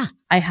 Yeah.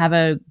 I have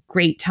a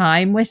great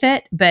time with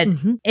it, but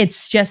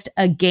it's just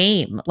a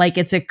game.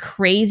 It's a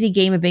crazy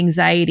game of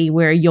anxiety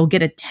where you'll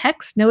get a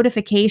text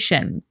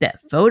notification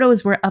that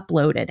photos were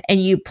uploaded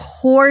and you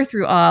pour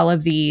through all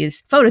of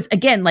these photos.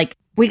 Again,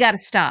 we got to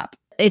stop.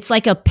 It's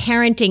like a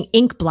parenting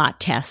ink blot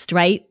test,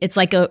 right? It's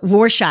like a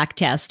Rorschach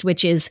test,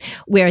 which is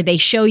where they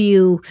show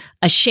you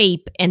a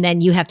shape and then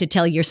you have to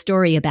tell your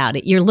story about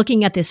it. You're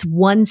looking at this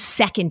 1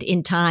 second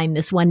in time,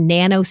 this 1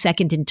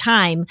 nanosecond in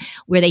time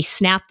where they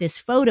snap this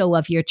photo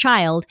of your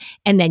child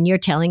and then you're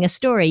telling a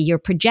story, you're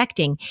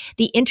projecting.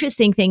 The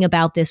interesting thing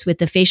about this with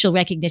the facial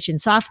recognition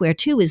software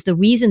too is the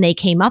reason they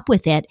came up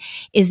with it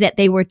is that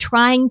they were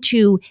trying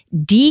to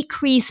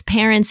decrease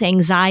parents'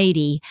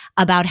 anxiety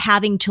about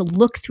having to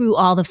look through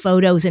all the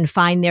photos and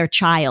find their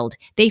child.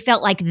 They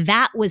felt like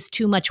that was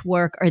too much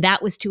work or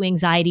that was too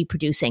anxiety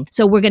producing.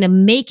 So we're going to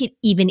make it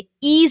even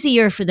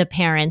easier for the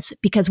parents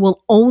because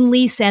we'll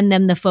only send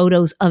them the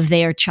photos of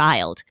their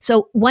child.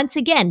 So once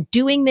again,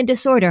 doing the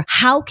disorder,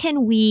 how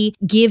can we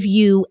give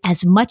you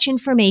as much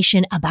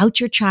information about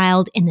your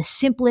child in the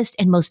simplest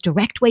and most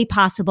direct way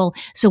possible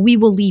so we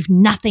will leave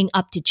nothing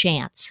up to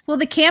chance? Well,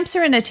 the camps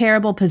are in a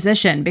terrible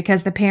position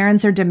because the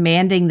parents are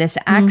demanding this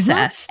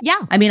access. Yeah.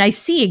 I mean, I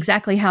see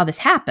exactly how this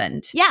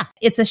happened. Yeah.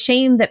 It's a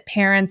shame that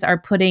parents are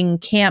putting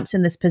camps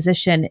in this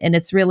position, and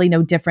it's really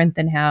no different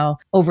than how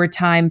over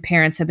time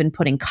parents have been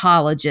putting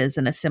colleges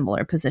in a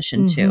similar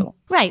position too.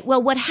 Right.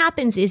 Well, what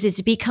happens is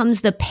it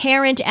becomes the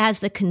parent as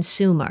the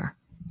consumer.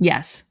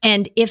 Yes.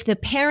 And if the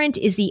parent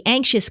is the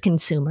anxious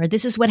consumer,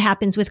 this is what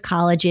happens with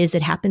colleges.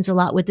 It happens a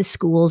lot with the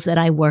schools that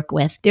I work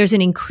with. There's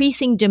an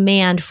increasing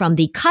demand from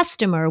the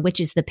customer, which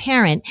is the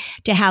parent,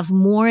 to have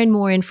more and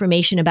more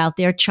information about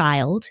their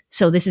child.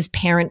 So this is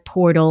parent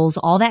portals,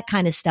 all that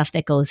kind of stuff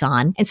that goes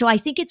on. And so I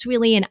think it's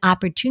really an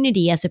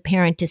opportunity as a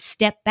parent to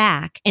step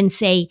back and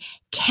say,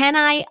 can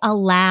I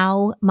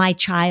allow my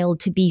child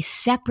to be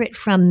separate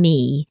from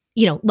me?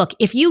 You know, look,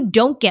 if you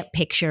don't get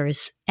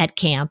pictures at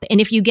camp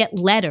and if you get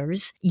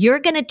letters, you're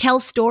going to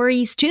tell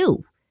stories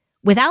too.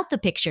 Without the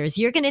pictures,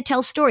 you're going to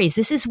tell stories.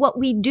 This is what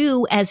we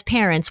do as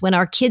parents when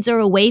our kids are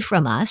away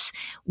from us.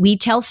 We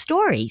tell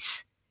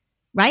stories,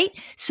 right?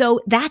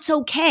 So that's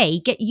okay.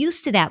 Get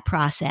used to that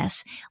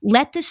process.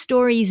 Let the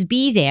stories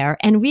be there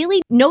and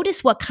really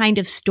notice what kind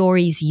of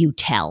stories you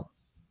tell.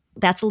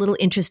 That's a little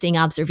interesting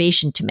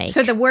observation to make.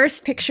 So the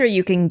worst picture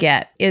you can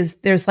get is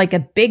there's like a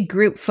big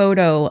group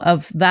photo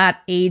of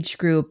that age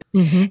group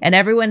and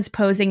everyone's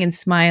posing and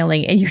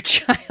smiling and your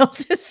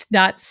child is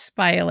not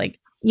smiling.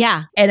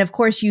 Yeah. And of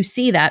course you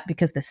see that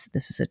because this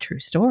is a true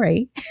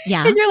story.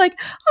 Yeah. And you're like,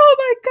 oh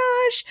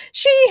my gosh,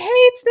 she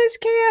hates this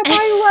camp.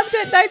 I loved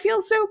it and I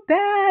feel so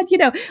bad. You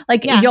know,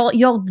 like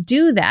you'll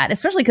do that,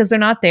 especially because they're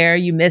not there.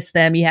 You miss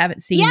them. You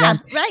haven't seen them.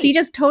 Right. So you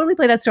just totally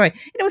play that story.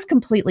 And it was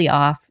completely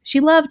off.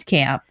 She loved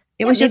camp.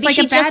 It was just like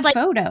a bad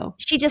photo.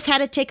 She just had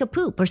to take a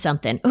poop or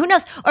something. Who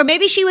knows? Or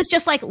maybe she was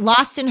just like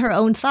lost in her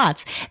own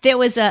thoughts. There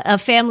was a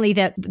family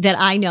that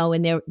I know,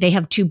 and they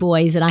have 2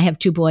 boys, and I have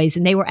 2 boys,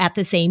 and they were at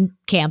the same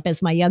camp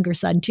as my younger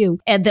son too.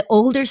 And the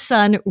older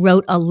son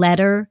wrote a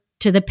letter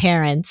to the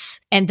parents,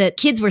 and the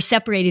kids were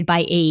separated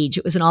by age.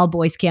 It was an all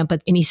boys camp,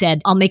 and he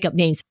said, I'll make up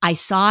names. I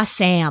saw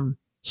Sam.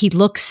 He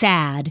looks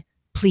sad.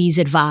 Please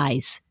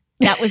advise.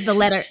 That was the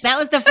letter. That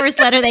was the first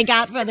letter they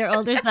got from their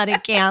older son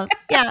at camp.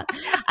 Yeah.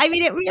 I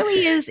mean, it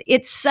really is.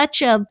 It's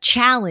such a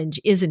challenge,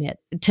 isn't it?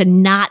 To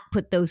not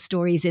put those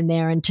stories in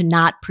there and to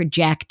not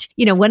project.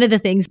 You know, one of the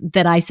things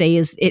that I say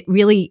is it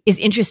really is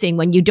interesting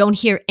when you don't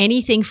hear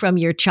anything from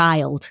your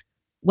child.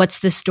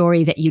 What's the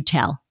story that you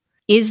tell?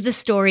 Is the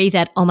story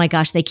that, oh my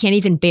gosh, they can't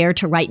even bear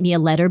to write me a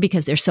letter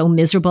because they're so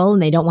miserable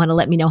and they don't want to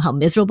let me know how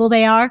miserable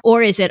they are?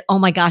 Or is it, oh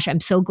my gosh,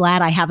 I'm so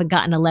glad I haven't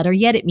gotten a letter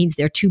yet. It means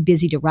they're too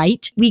busy to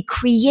write. We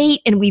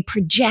create and we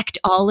project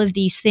all of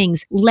these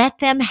things. Let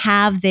them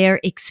have their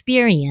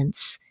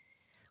experience.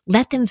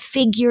 Let them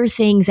figure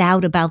things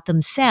out about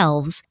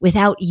themselves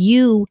without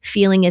you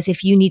feeling as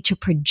if you need to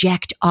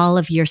project all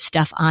of your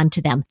stuff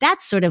onto them.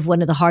 That's sort of one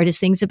of the hardest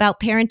things about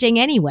parenting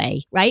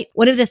anyway, right?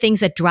 One of the things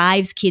that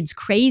drives kids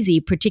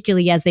crazy,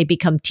 particularly as they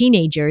become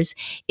teenagers,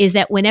 is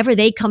that whenever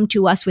they come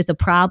to us with a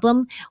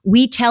problem,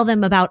 we tell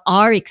them about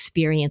our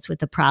experience with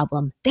the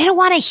problem. They don't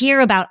want to hear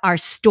about our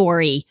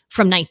story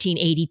from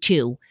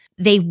 1982.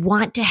 They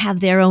want to have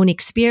their own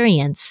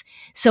experience.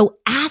 So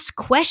ask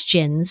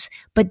questions,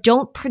 but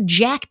don't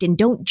project and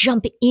don't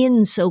jump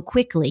in so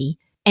quickly.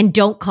 And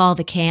don't call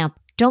the camp.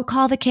 Don't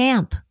call the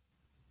camp,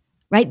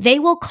 right? They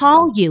will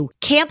call you.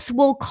 Camps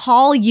will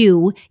call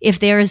you if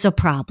there is a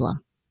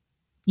problem.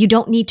 You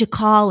don't need to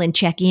call and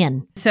check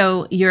in.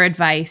 So your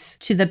advice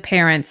to the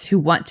parents who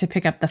want to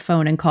pick up the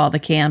phone and call the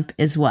camp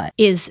is what?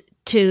 Is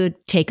to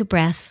take a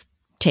breath,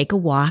 take a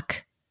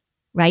walk,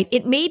 right?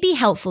 It may be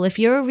helpful if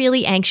you're a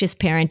really anxious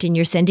parent and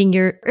you're sending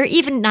or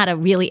even not a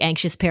really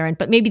anxious parent,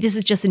 but maybe this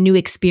is just a new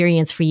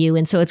experience for you.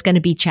 And so it's going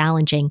to be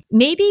challenging.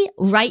 Maybe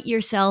write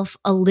yourself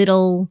a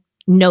little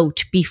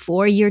note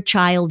before your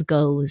child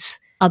goes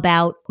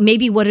about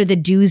maybe what are the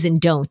do's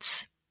and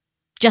don'ts,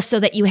 just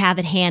so that you have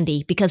it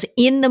handy, because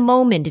in the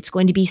moment, it's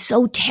going to be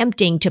so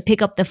tempting to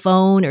pick up the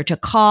phone or to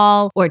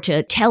call or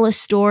to tell a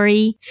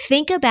story.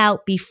 Think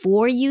about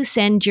before you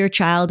send your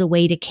child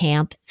away to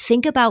camp,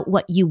 think about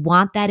what you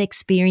want that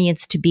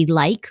experience to be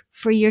like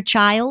for your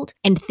child,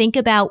 and think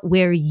about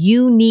where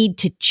you need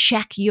to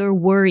check your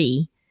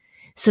worry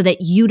so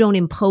that you don't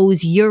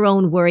impose your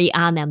own worry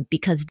on them,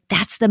 because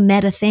that's the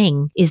meta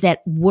thing, is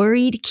that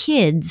worried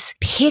kids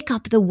pick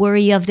up the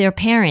worry of their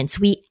parents.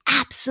 We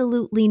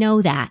absolutely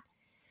know that.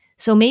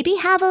 So maybe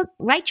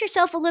write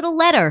yourself a little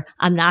letter.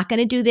 I'm not going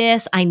to do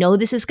this. I know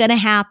this is going to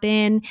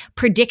happen.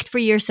 Predict for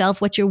yourself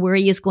what your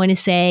worry is going to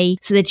say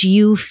so that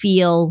you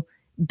feel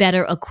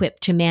better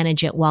equipped to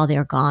manage it while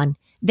they're gone.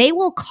 They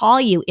will call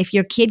you. If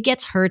your kid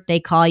gets hurt, they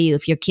call you.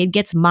 If your kid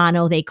gets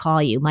mono, they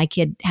call you. My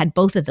kid had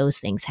both of those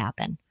things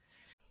happen.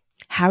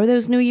 How are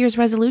those New Year's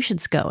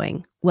resolutions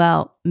going?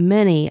 Well,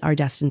 many are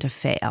destined to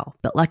fail.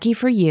 But lucky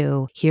for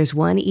you, here's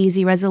one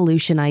easy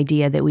resolution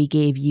idea that we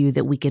gave you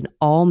that we can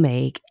all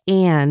make,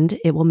 and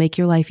it will make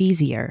your life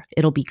easier.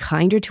 It'll be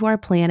kinder to our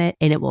planet,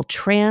 and it will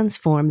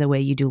transform the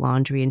way you do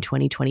laundry in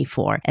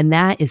 2024. And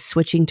that is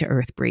switching to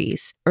Earth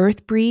Breeze.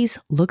 Earth Breeze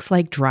looks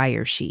like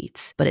dryer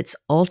sheets, but it's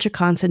ultra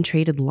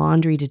concentrated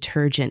laundry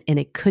detergent, and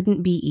it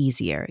couldn't be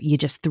easier. You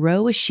just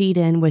throw a sheet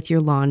in with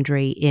your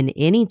laundry in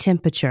any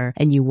temperature,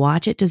 and you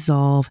watch it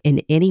dissolve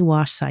in any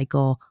wash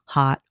cycle,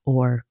 hot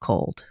or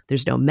cold.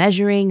 There's no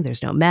measuring,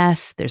 there's no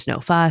mess, there's no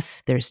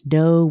fuss, there's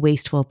no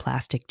wasteful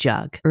plastic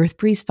jug. Earth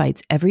Breeze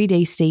fights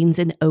everyday stains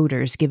and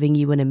odors, giving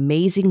you an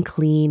amazing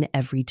clean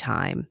every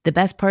time. The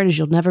best part is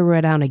you'll never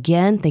run out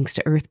again thanks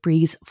to Earth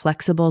Breeze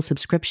flexible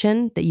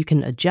subscription that you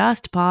can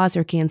adjust, pause,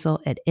 or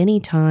cancel at any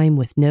time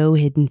with no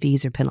hidden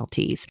fees or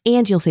penalties.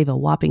 And you'll save a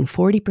whopping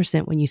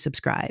 40% when you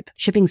subscribe.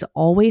 Shipping's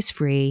always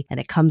free, and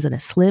it comes in a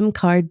slim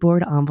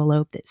cardboard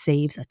envelope that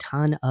saves a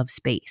ton of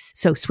space.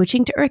 So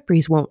switching to Earth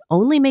Breeze won't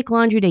only make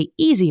laundry day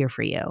easier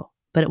for you,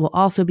 but it will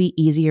also be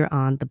easier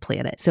on the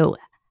planet. So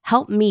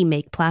help me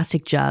make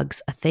plastic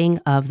jugs a thing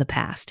of the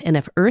past. And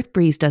if Earth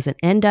Breeze doesn't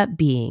end up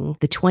being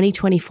the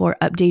 2024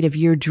 update of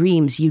your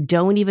dreams, you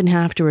don't even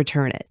have to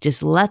return it.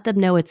 Just let them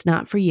know it's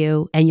not for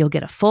you, and you'll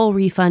get a full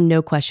refund,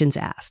 no questions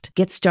asked.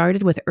 Get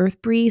started with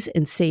Earth Breeze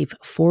and save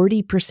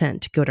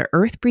 40%. Go to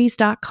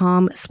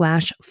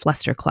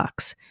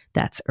earthbreeze.com/flusterclux.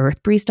 That's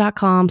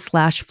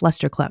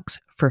earthbreeze.com/flusterclux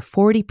for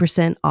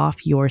 40%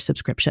 off your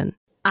subscription.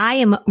 I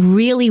am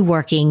really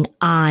working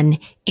on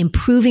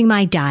improving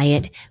my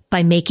diet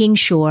by making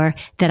sure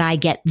that I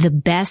get the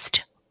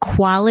best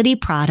quality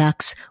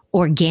products,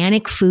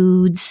 organic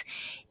foods,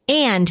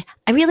 and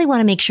I really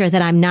want to make sure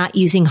that I'm not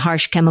using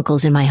harsh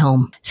chemicals in my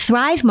home.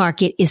 Thrive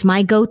Market is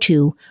my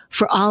go-to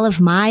for all of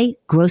my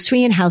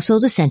grocery and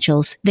household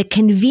essentials. The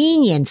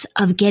convenience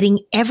of getting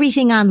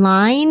everything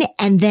online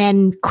and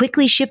then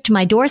quickly shipped to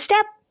my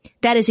doorstep,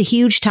 that is a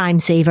huge time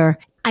saver.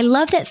 I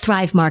love that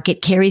Thrive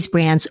Market carries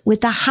brands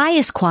with the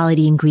highest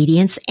quality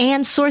ingredients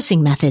and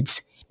sourcing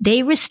methods.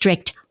 They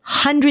restrict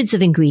hundreds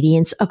of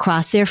ingredients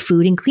across their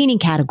food and cleaning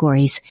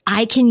categories.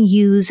 I can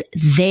use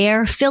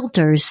their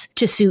filters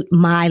to suit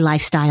my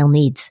lifestyle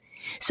needs.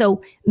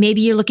 So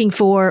maybe you're looking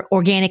for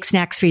organic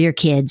snacks for your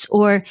kids,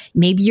 or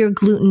maybe you're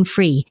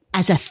gluten-free.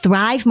 As a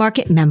Thrive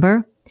Market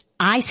member,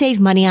 I save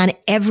money on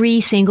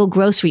every single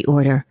grocery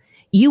order.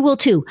 You will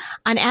too.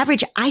 On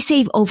average, I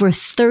save over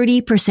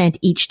 30%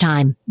 each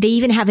time. They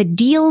even have a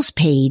deals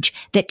page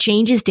that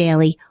changes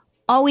daily,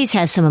 always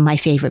has some of my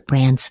favorite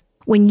brands.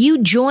 When you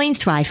join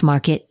Thrive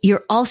Market,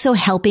 you're also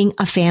helping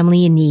a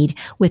family in need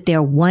with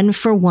their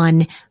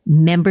 1-for-1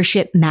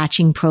 membership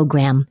matching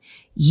program.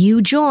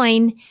 You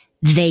join,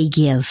 they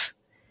give.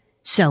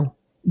 So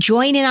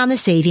join in on the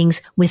savings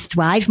with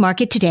Thrive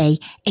Market today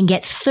and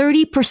get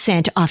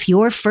 30% off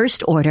your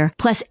first order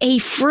plus a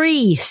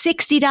free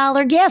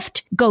 $60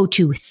 gift. Go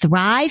to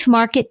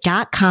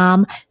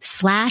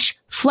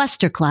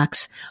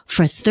thrivemarket.com/flusterclux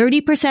for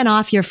 30%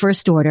 off your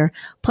first order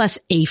plus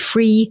a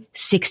free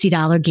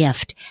 $60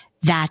 gift.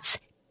 That's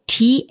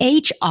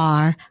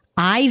THRIVE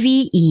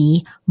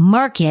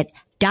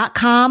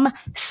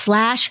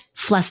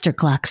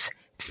market.com/flusterclux.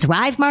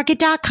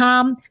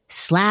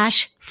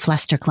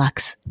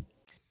 thrivemarket.com/flusterclux.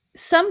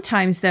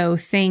 Sometimes, though,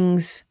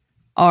 things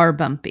are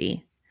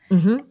bumpy,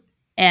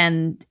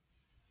 and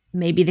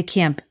maybe the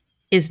camp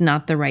is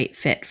not the right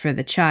fit for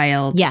the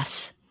child.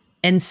 Yes.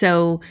 And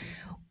so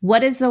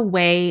what is the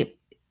way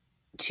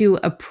to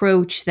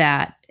approach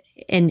that,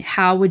 and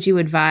how would you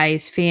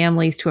advise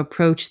families to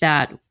approach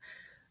that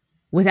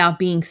without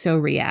being so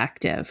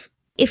reactive?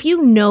 If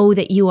you know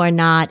that you are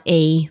not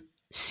a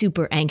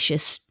super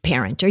anxious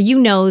parent, or you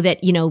know that,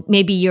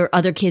 maybe your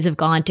other kids have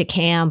gone to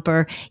camp,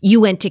 or you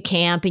went to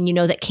camp and you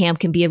know that camp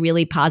can be a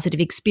really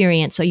positive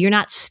experience. So you're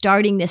not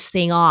starting this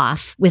thing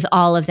off with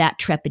all of that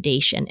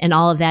trepidation and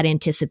all of that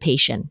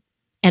anticipation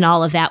and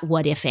all of that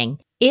what ifing.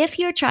 If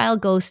your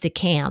child goes to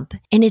camp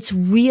and it's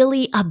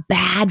really a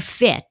bad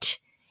fit,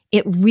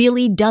 it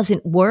really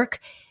doesn't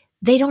work,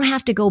 they don't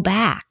have to go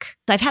back.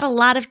 I've had a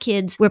lot of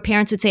kids where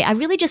parents would say, I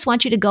really just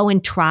want you to go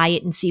and try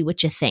it and see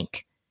what you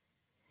think.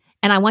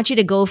 And I want you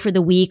to go for the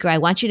week, or I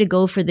want you to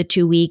go for the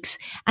 2 weeks,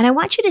 and I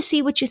want you to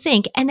see what you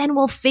think. And then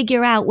we'll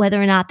figure out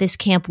whether or not this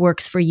camp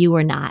works for you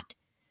or not.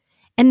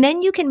 And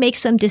then you can make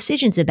some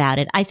decisions about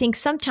it. I think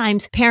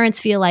sometimes parents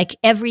feel like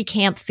every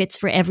camp fits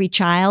for every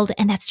child,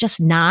 and that's just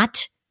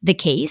not the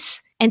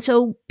case. And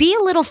so be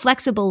a little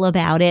flexible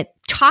about it.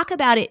 Talk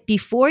about it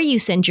before you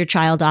send your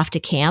child off to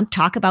camp.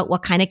 Talk about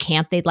what kind of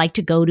camp they'd like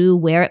to go to,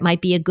 where it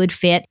might be a good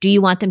fit. Do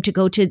you want them to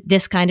go to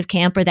this kind of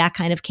camp or that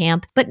kind of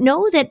camp? But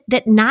know that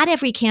not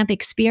every camp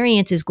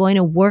experience is going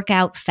to work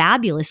out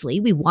fabulously.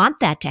 We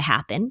want that to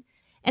happen.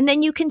 And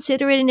then you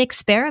consider it an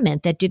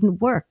experiment that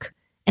didn't work.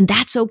 And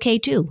that's okay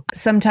too.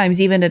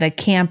 Sometimes even at a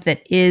camp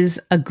that is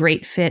a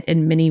great fit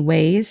in many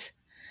ways,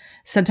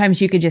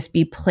 sometimes you could just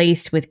be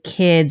placed with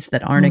kids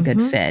that aren't a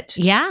good fit.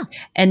 Yeah.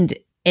 And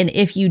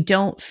if you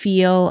don't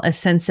feel a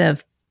sense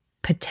of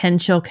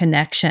potential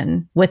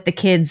connection with the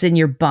kids in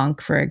your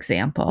bunk, for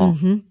example,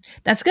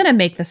 that's going to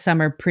make the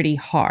summer pretty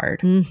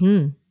hard.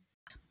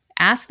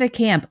 Ask the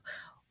camp,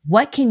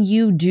 what can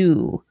you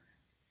do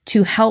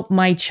to help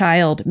my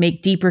child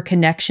make deeper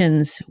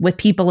connections with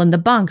people in the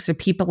bunks or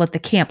people at the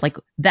camp? Like,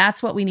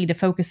 that's what we need to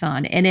focus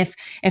on. And if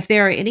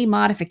there are any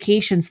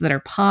modifications that are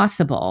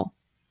possible,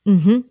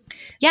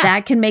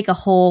 that can make a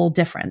whole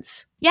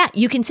difference. Yeah,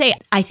 you can say,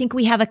 I think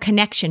we have a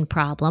connection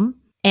problem.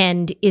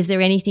 And is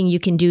there anything you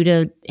can do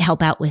to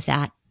help out with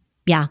that?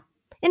 Yeah.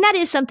 And that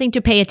is something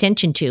to pay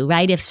attention to,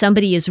 right? If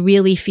somebody is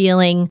really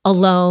feeling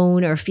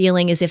alone or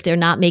feeling as if they're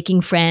not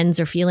making friends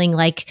or feeling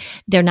like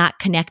they're not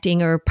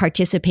connecting or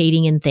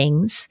participating in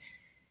things,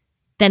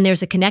 then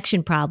there's a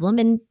connection problem,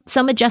 and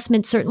some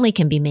adjustments certainly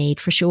can be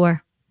made for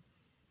sure.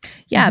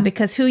 Yeah,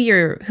 because who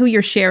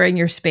you're sharing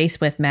your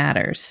space with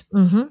matters.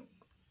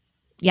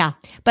 Yeah.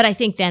 But I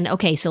think then,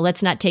 okay, so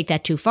let's not take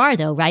that too far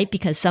though, right?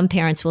 Because some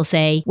parents will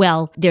say,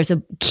 well, there's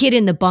a kid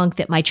in the bunk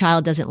that my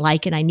child doesn't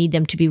like, and I need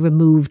them to be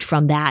removed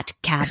from that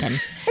cabin,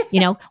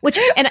 which,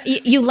 and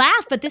you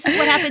laugh, but this is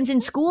what happens in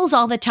schools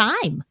all the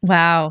time.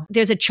 Wow.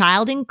 There's a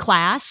child in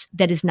class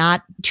that is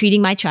not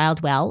treating my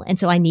child well. And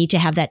so I need to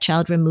have that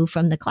child removed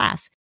from the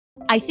class.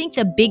 I think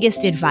the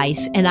biggest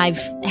advice, and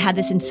I've had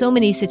this in so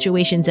many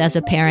situations as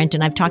a parent,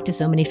 and I've talked to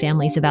so many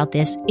families about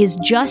this, is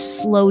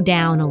just slow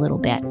down a little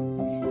bit.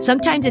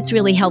 Sometimes it's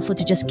really helpful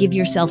to just give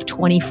yourself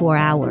 24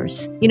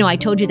 hours. I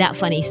told you that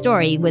funny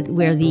story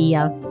where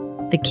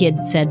the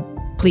kid said,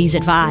 please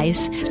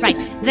advise. Right.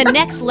 The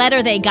next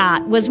letter they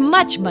got was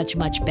much, much,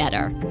 much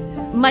better.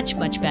 Much,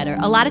 much better.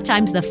 A lot of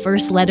times the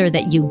first letter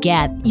that you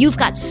get, you've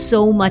got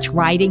so much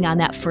writing on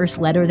that first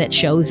letter that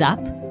shows up.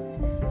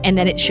 And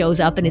then it shows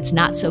up and it's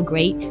not so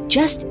great.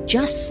 Just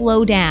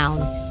slow down.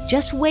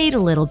 Just wait a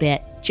little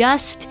bit.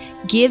 Just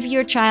give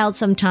your child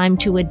some time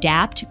to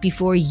adapt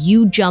before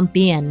you jump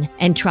in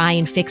and try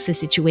and fix the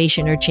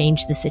situation or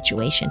change the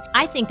situation.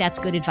 I think that's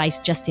good advice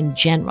just in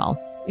general.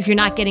 If you're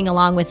not getting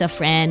along with a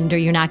friend, or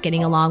you're not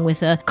getting along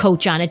with a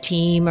coach on a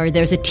team, or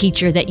there's a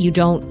teacher that you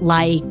don't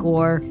like,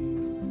 or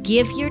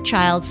give your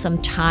child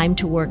some time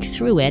to work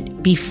through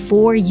it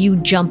before you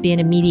jump in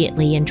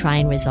immediately and try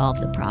and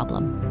resolve the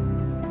problem.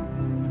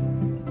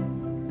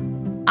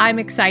 I'm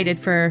excited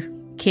for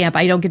camp.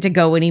 I don't get to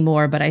go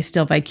anymore, but I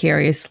still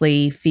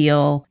vicariously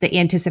feel the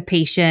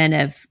anticipation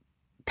of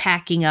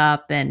packing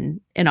up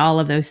and all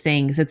of those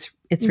things. It's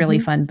really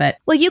fun. But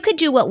well, you could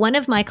do what one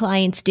of my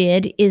clients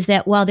did, is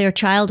that while their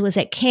child was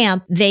at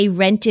camp, they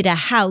rented a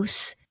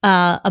house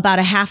about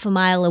a half a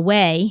mile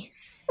away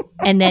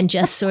and then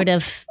just sort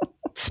of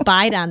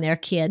spied on their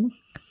kid.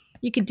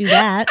 You could do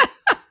that.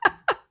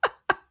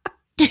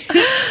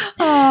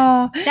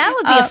 That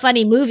would be a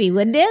funny movie,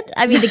 wouldn't it?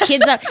 I mean,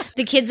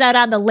 the kids out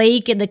on the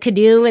lake in the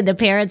canoe, and the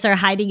parents are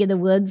hiding in the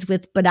woods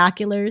with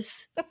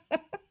binoculars.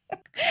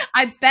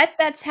 I bet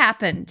that's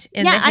happened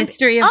in the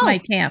history of my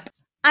camp.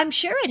 I'm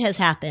sure it has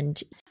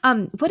happened.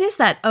 What is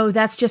that? Oh,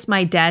 that's just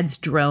my dad's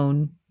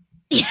drone.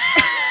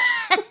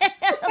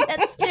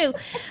 That's true.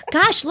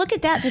 Gosh, look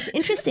at that. That's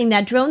interesting.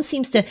 That drone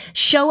seems to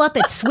show up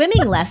at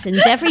swimming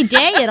lessons every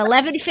day at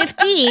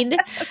 11:15.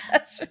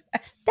 That's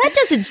right. That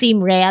doesn't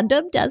seem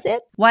random, does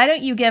it? Why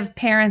don't you give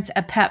parents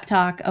a pep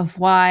talk of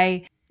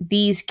why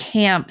these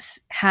camps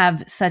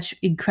have such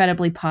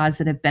incredibly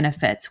positive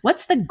benefits?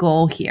 What's the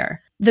goal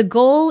here? The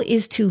goal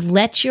is to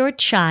let your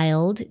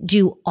child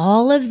do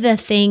all of the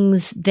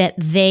things that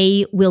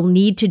they will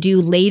need to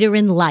do later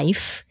in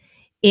life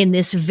in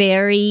this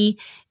very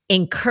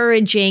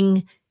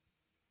encouraging,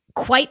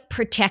 quite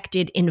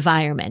protected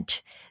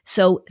environment.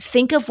 So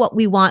think of what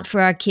we want for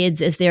our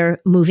kids as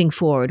they're moving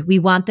forward. We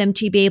want them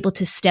to be able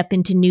to step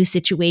into new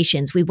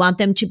situations. We want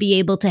them to be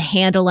able to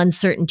handle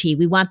uncertainty.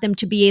 We want them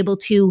to be able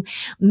to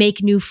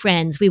make new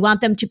friends. We want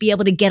them to be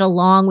able to get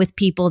along with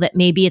people that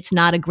maybe it's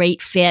not a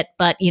great fit,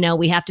 but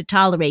we have to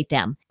tolerate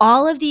them.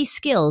 All of these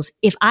skills,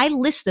 if I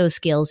list those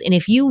skills, and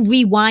if you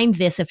rewind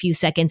this a few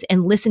seconds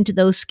and listen to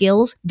those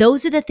skills,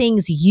 those are the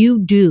things you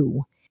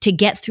do to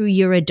get through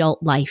your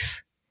adult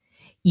life.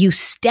 You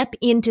step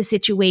into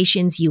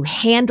situations, you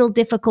handle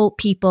difficult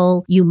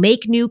people, you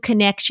make new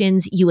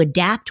connections, you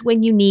adapt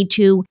when you need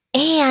to,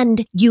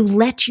 and you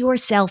let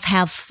yourself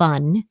have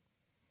fun.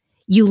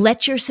 You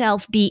let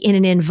yourself be in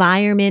an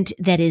environment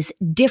that is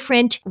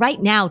different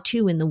right now,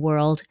 too, in the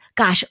world.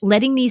 Gosh,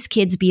 letting these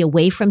kids be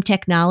away from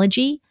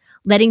technology,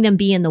 letting them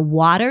be in the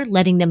water,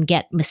 letting them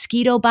get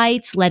mosquito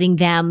bites, letting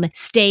them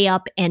stay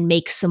up and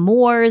make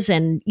s'mores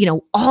and,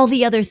 all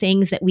the other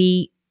things that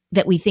we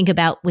think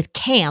about with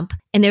camp.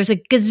 And there's a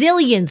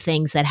gazillion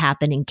things that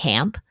happen in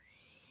camp.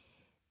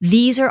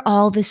 These are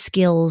all the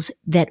skills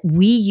that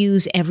we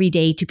use every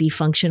day to be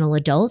functional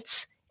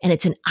adults. And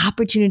it's an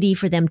opportunity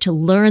for them to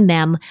learn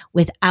them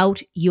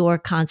without your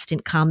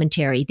constant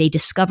commentary. They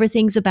discover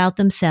things about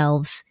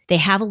themselves. They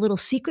have a little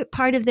secret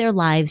part of their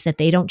lives that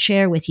they don't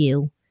share with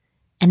you.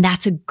 And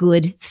that's a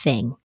good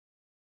thing.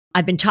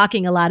 I've been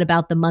talking a lot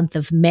about the month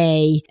of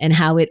May and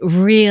how it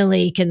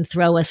really can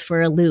throw us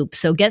for a loop.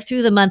 So get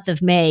through the month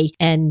of May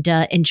and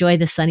enjoy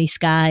the sunny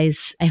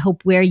skies. I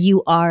hope where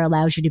you are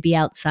allows you to be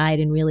outside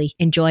and really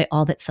enjoy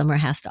all that summer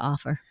has to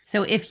offer.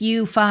 So if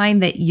you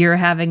find that you're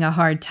having a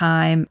hard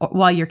time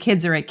while your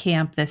kids are at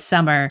camp this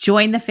summer,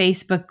 join the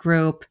Facebook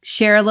group,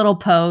 share a little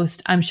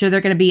post. I'm sure there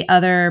are going to be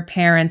other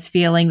parents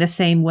feeling the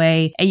same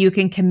way, and you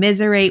can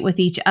commiserate with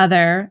each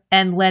other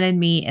and Len and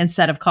me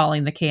instead of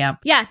calling the camp.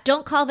 Yeah,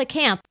 don't call the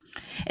camp.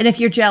 And if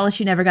you're jealous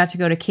you never got to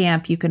go to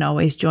camp, you can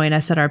always join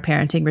us at our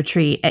parenting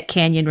retreat at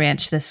Canyon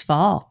Ranch this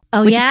fall.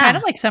 Oh, which yeah. is kind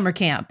of like summer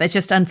camp. It's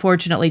just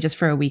unfortunately just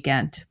for a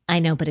weekend. I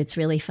know, but it's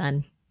really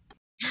fun.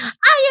 Are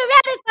you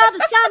ready for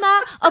the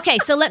summer? Okay,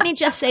 so let me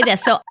just say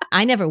this. So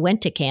I never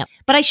went to camp,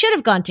 but I should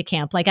have gone to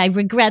camp. Like, I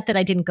regret that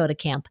I didn't go to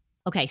camp.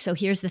 Okay, so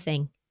here's the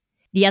thing.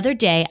 The other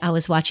day I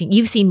was watching,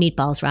 you've seen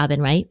Meatballs,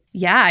 Robin, right?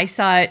 Yeah, I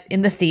saw it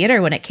in the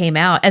theater when it came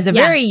out as a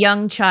very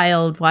young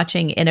child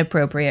watching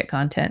inappropriate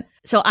content.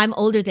 So I'm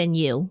older than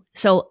you.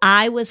 So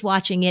I was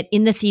watching it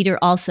in the theater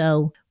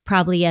also,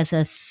 probably as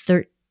a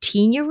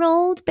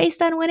 13-year-old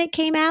based on when it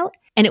came out.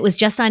 And it was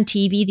just on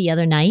TV the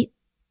other night.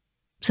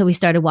 So we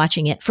started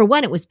watching it. For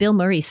one, it was Bill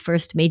Murray's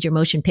first major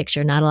motion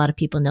picture. Not a lot of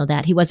people know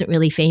that. He wasn't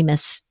really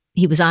famous.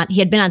 He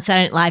had been on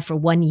Saturday Night Live for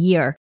 1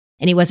 year,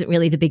 and he wasn't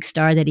really the big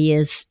star that he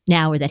is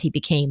now or that he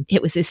became.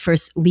 It was his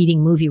first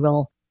leading movie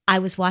role. I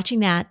was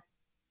watching that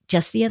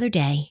just the other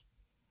day,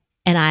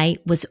 and I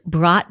was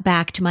brought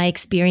back to my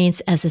experience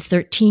as a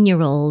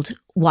 13-year-old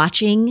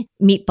watching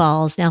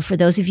Meatballs. Now, for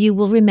those of you who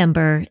will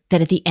remember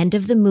that at the end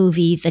of the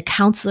movie, the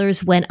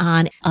counselors went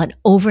on an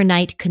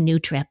overnight canoe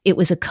trip. It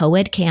was a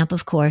co-ed camp,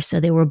 of course, so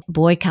there were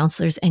boy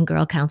counselors and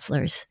girl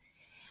counselors.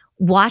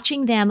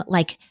 Watching them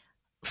like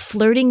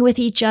flirting with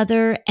each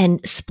other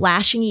and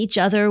splashing each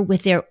other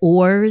with their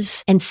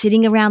oars and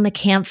sitting around the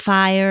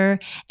campfire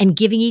and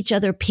giving each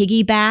other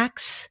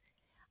piggybacks.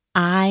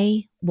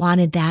 I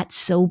wanted that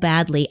so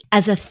badly.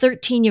 As a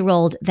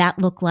 13-year-old, that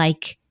looked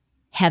like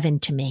heaven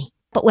to me.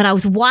 But when I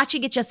was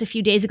watching it just a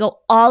few days ago,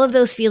 all of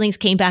those feelings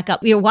came back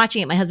up. We were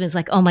watching it. My husband was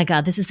like, oh my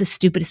God, this is the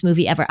stupidest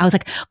movie ever. I was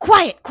like,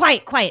 quiet,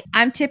 quiet, quiet.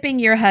 I'm tipping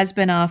your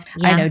husband off.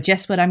 Yeah. I know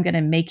just what I'm going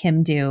to make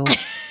him do.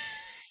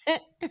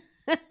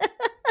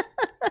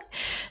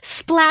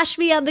 Splash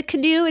me on the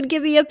canoe and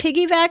give me a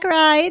piggyback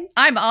ride.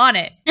 I'm on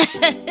it.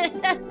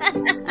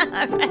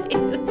 All right.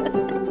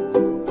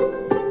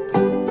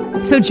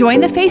 So join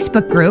the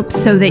Facebook group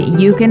so that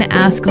you can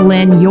ask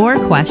Lynn your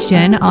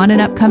question on an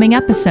upcoming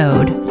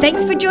episode.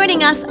 Thanks for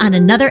joining us on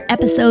another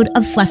episode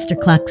of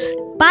Flusterclux.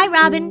 Bye,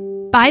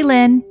 Robin. Bye,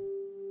 Lynn.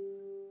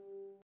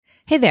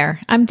 Hey there,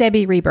 I'm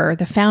Debbie Reber,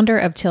 the founder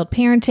of Tilt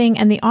Parenting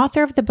and the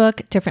author of the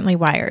book Differently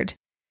Wired.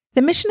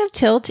 The mission of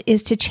Tilt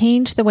is to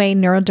change the way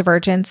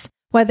neurodivergence,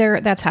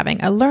 whether that's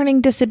having a learning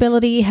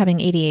disability, having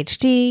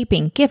ADHD,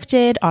 being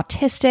gifted,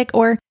 autistic,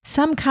 or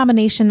some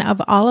combination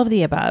of all of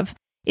the above,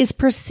 is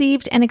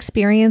perceived and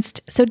experienced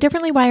so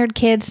differently wired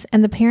kids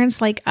and the parents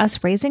like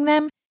us raising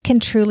them can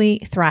truly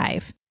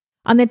thrive.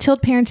 On the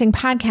Tilt Parenting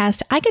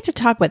podcast, I get to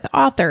talk with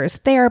authors,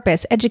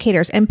 therapists,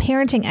 educators, and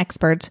parenting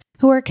experts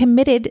who are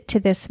committed to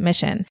this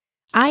mission.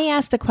 I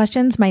ask the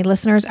questions my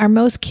listeners are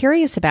most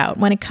curious about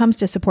when it comes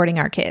to supporting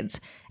our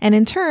kids. And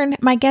in turn,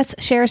 my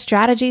guests share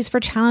strategies for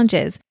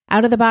challenges,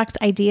 out-of-the-box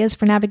ideas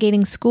for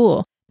navigating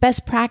school,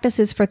 best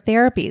practices for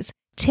therapies,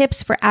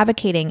 tips for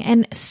advocating,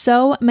 and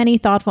so many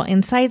thoughtful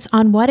insights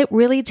on what it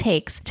really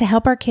takes to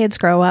help our kids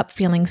grow up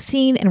feeling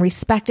seen and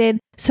respected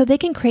so they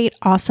can create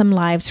awesome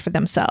lives for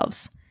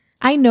themselves.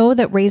 I know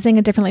that raising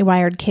a differently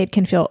wired kid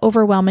can feel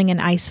overwhelming and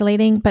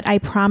isolating, but I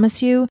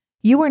promise you,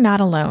 you are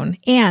not alone,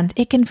 and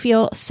it can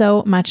feel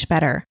so much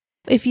better.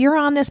 If you're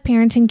on this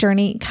parenting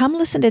journey, come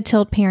listen to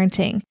Tilt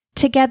Parenting.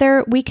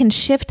 Together, we can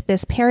shift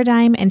this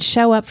paradigm and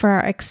show up for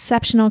our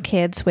exceptional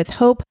kids with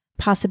hope,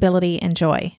 possibility, and joy.